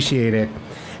I appreciate it.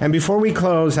 And before we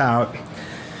close out,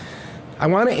 I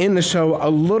want to end the show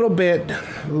a little bit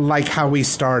like how we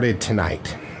started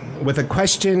tonight, with a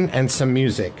question and some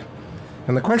music.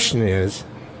 And the question is,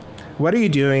 what are you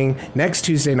doing next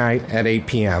Tuesday night at 8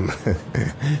 p.m.?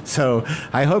 So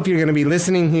I hope you're going to be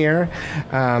listening here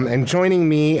and joining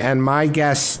me and my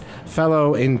guest,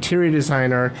 fellow interior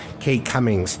designer, Kate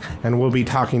Cummings. And we'll be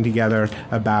talking together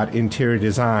about interior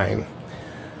design.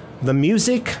 The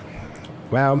music,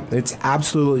 well, it's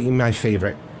absolutely my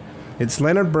favorite. It's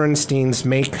Leonard Bernstein's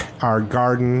Make Our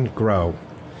Garden Grow.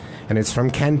 And it's from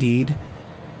Candide.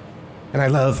 And I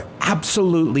love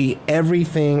absolutely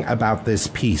everything about this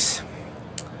piece.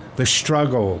 The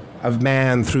struggle of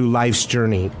man through life's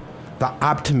journey, the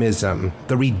optimism,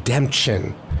 the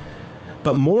redemption.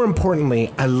 But more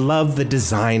importantly, I love the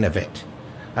design of it.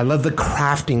 I love the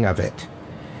crafting of it.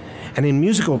 And in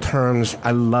musical terms,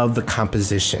 I love the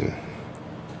composition.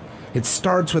 It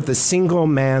starts with a single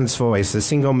man's voice, a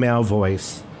single male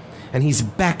voice, and he's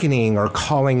beckoning or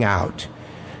calling out.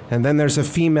 And then there's a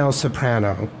female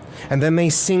soprano, and then they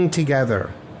sing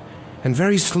together. And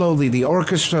very slowly, the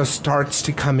orchestra starts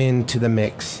to come into the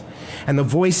mix. And the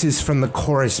voices from the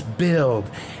chorus build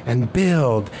and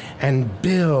build and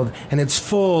build, and it's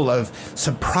full of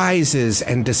surprises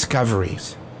and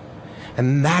discoveries.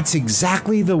 And that's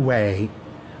exactly the way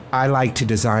I like to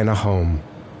design a home.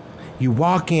 You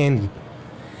walk in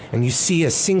and you see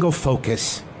a single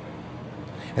focus.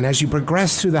 And as you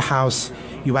progress through the house,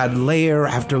 you add layer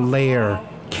after layer,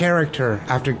 character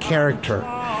after character,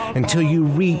 until you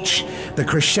reach the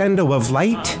crescendo of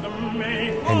light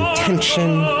and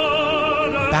tension,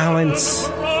 balance,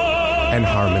 and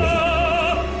harmony.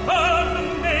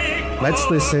 Let's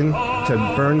listen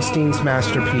to Bernstein's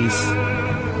masterpiece,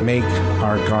 Make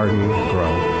Our Garden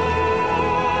Grow.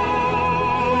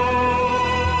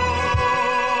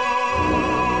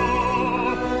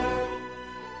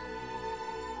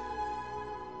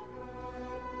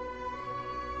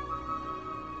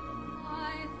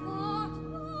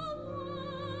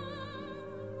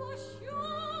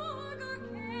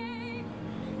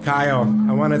 Kyle,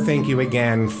 I want to thank you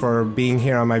again for being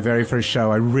here on my very first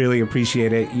show. I really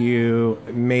appreciate it. You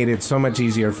made it so much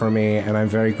easier for me, and I'm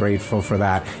very grateful for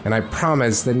that. And I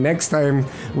promise the next time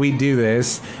we do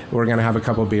this, we're going to have a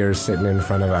couple beers sitting in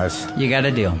front of us. You got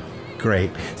a deal.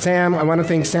 Great. Sam, I want to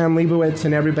thank Sam Leibowitz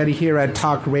and everybody here at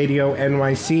Talk Radio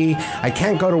NYC. I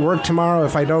can't go to work tomorrow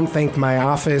if I don't thank my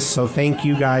office, so thank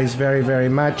you guys very, very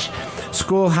much.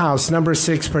 Schoolhouse No.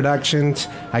 6 Productions.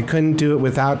 I couldn't do it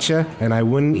without you, and I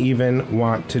wouldn't even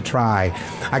want to try.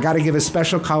 I got to give a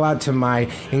special call out to my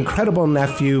incredible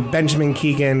nephew, Benjamin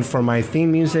Keegan, for my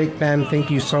theme music. Ben, thank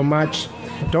you so much.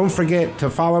 Don't forget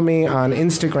to follow me on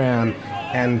Instagram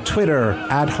and Twitter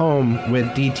at Home with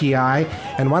DTI.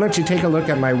 And why don't you take a look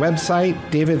at my website,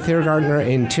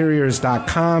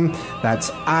 davidthiergartnerinteriors.com. That's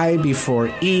I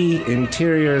before E,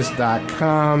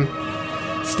 interiors.com.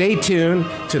 Stay tuned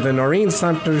to the Noreen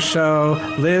Sumter Show,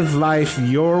 Live Life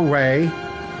Your Way.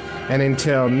 And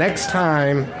until next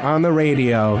time on the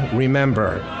radio,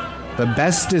 remember, the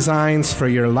best designs for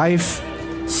your life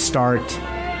start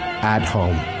at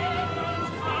home.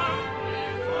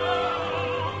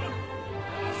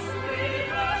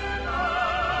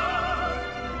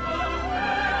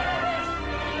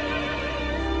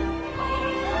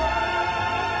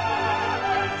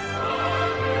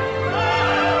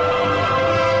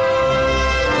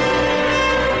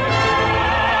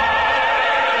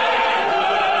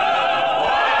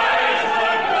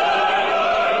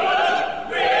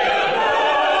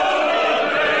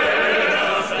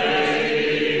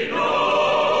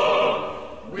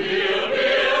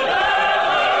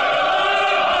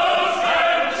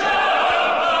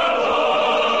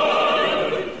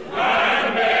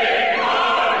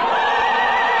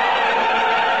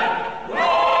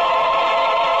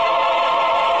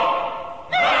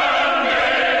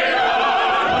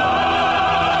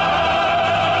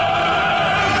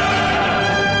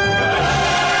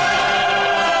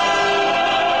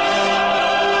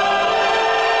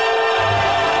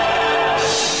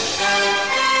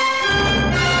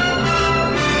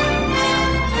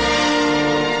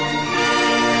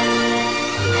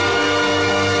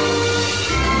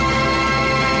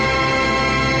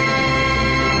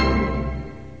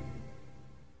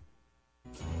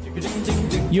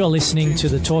 You're listening to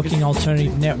the Talking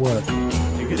Alternative Network.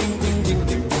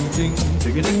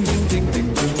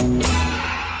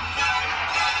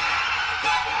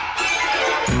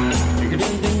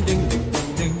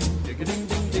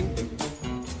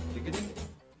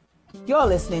 You're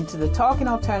listening to the Talking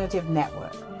Alternative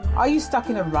Network. Are you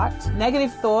stuck in a rut?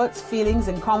 Negative thoughts, feelings,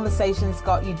 and conversations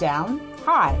got you down?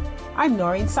 Hi, I'm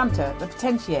Noreen Sumter, the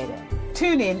Potentiator.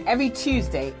 Tune in every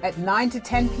Tuesday at 9 to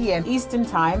 10 p.m. Eastern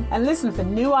Time and listen for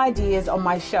new ideas on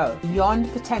my show,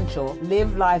 Beyond Potential,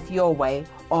 Live Life Your Way,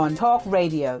 on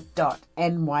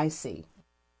talkradio.nyc.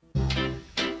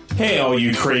 Hey, all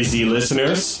you crazy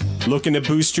listeners. Looking to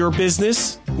boost your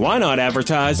business? Why not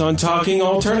advertise on Talking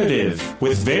Alternative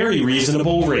with very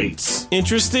reasonable rates?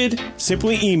 Interested?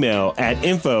 Simply email at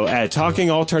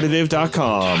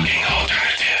info@talkingalternative.com.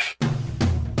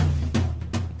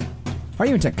 Are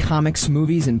you into comics,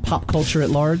 movies, and pop culture at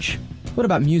large? What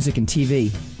about music and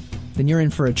TV? Then you're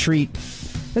in for a treat.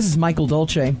 This is Michael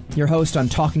Dolce, your host on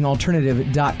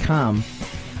TalkingAlternative.com.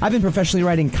 I've been professionally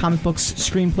writing comic books,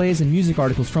 screenplays, and music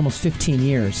articles for almost 15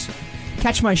 years.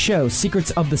 Catch my show, Secrets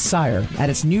of the Sire,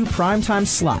 at its new primetime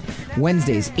slot,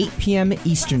 Wednesdays, 8 p.m.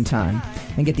 Eastern Time,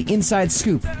 and get the inside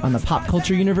scoop on the pop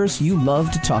culture universe you love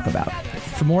to talk about.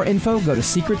 For more info, go to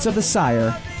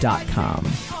secretsofthesire.com.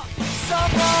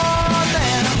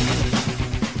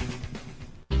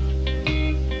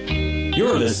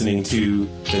 You're listening to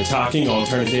the Talking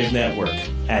Alternative Network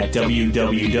at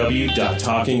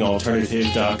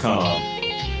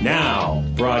www.talkingalternative.com. Now,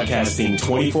 broadcasting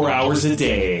 24 hours a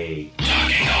day.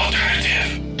 Talking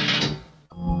Alternative.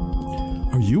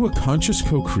 Are you a conscious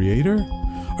co-creator?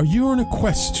 Are you on a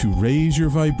quest to raise your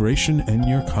vibration and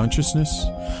your consciousness?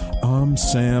 I'm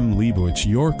Sam Leibowitz,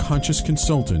 your conscious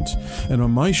consultant, and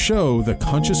on my show, The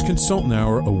Conscious Consultant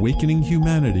Hour, Awakening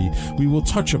Humanity, we will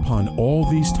touch upon all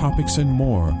these topics and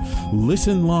more.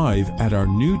 Listen live at our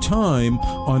new time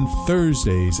on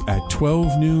Thursdays at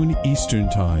 12 noon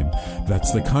Eastern Time.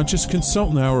 That's The Conscious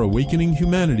Consultant Hour, Awakening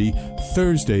Humanity,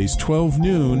 Thursdays 12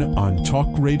 noon on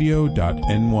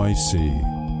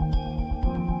talkradio.nyc.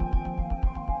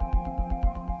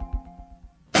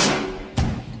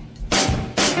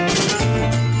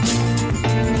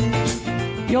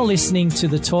 You're listening to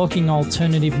the Talking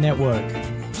Alternative Network.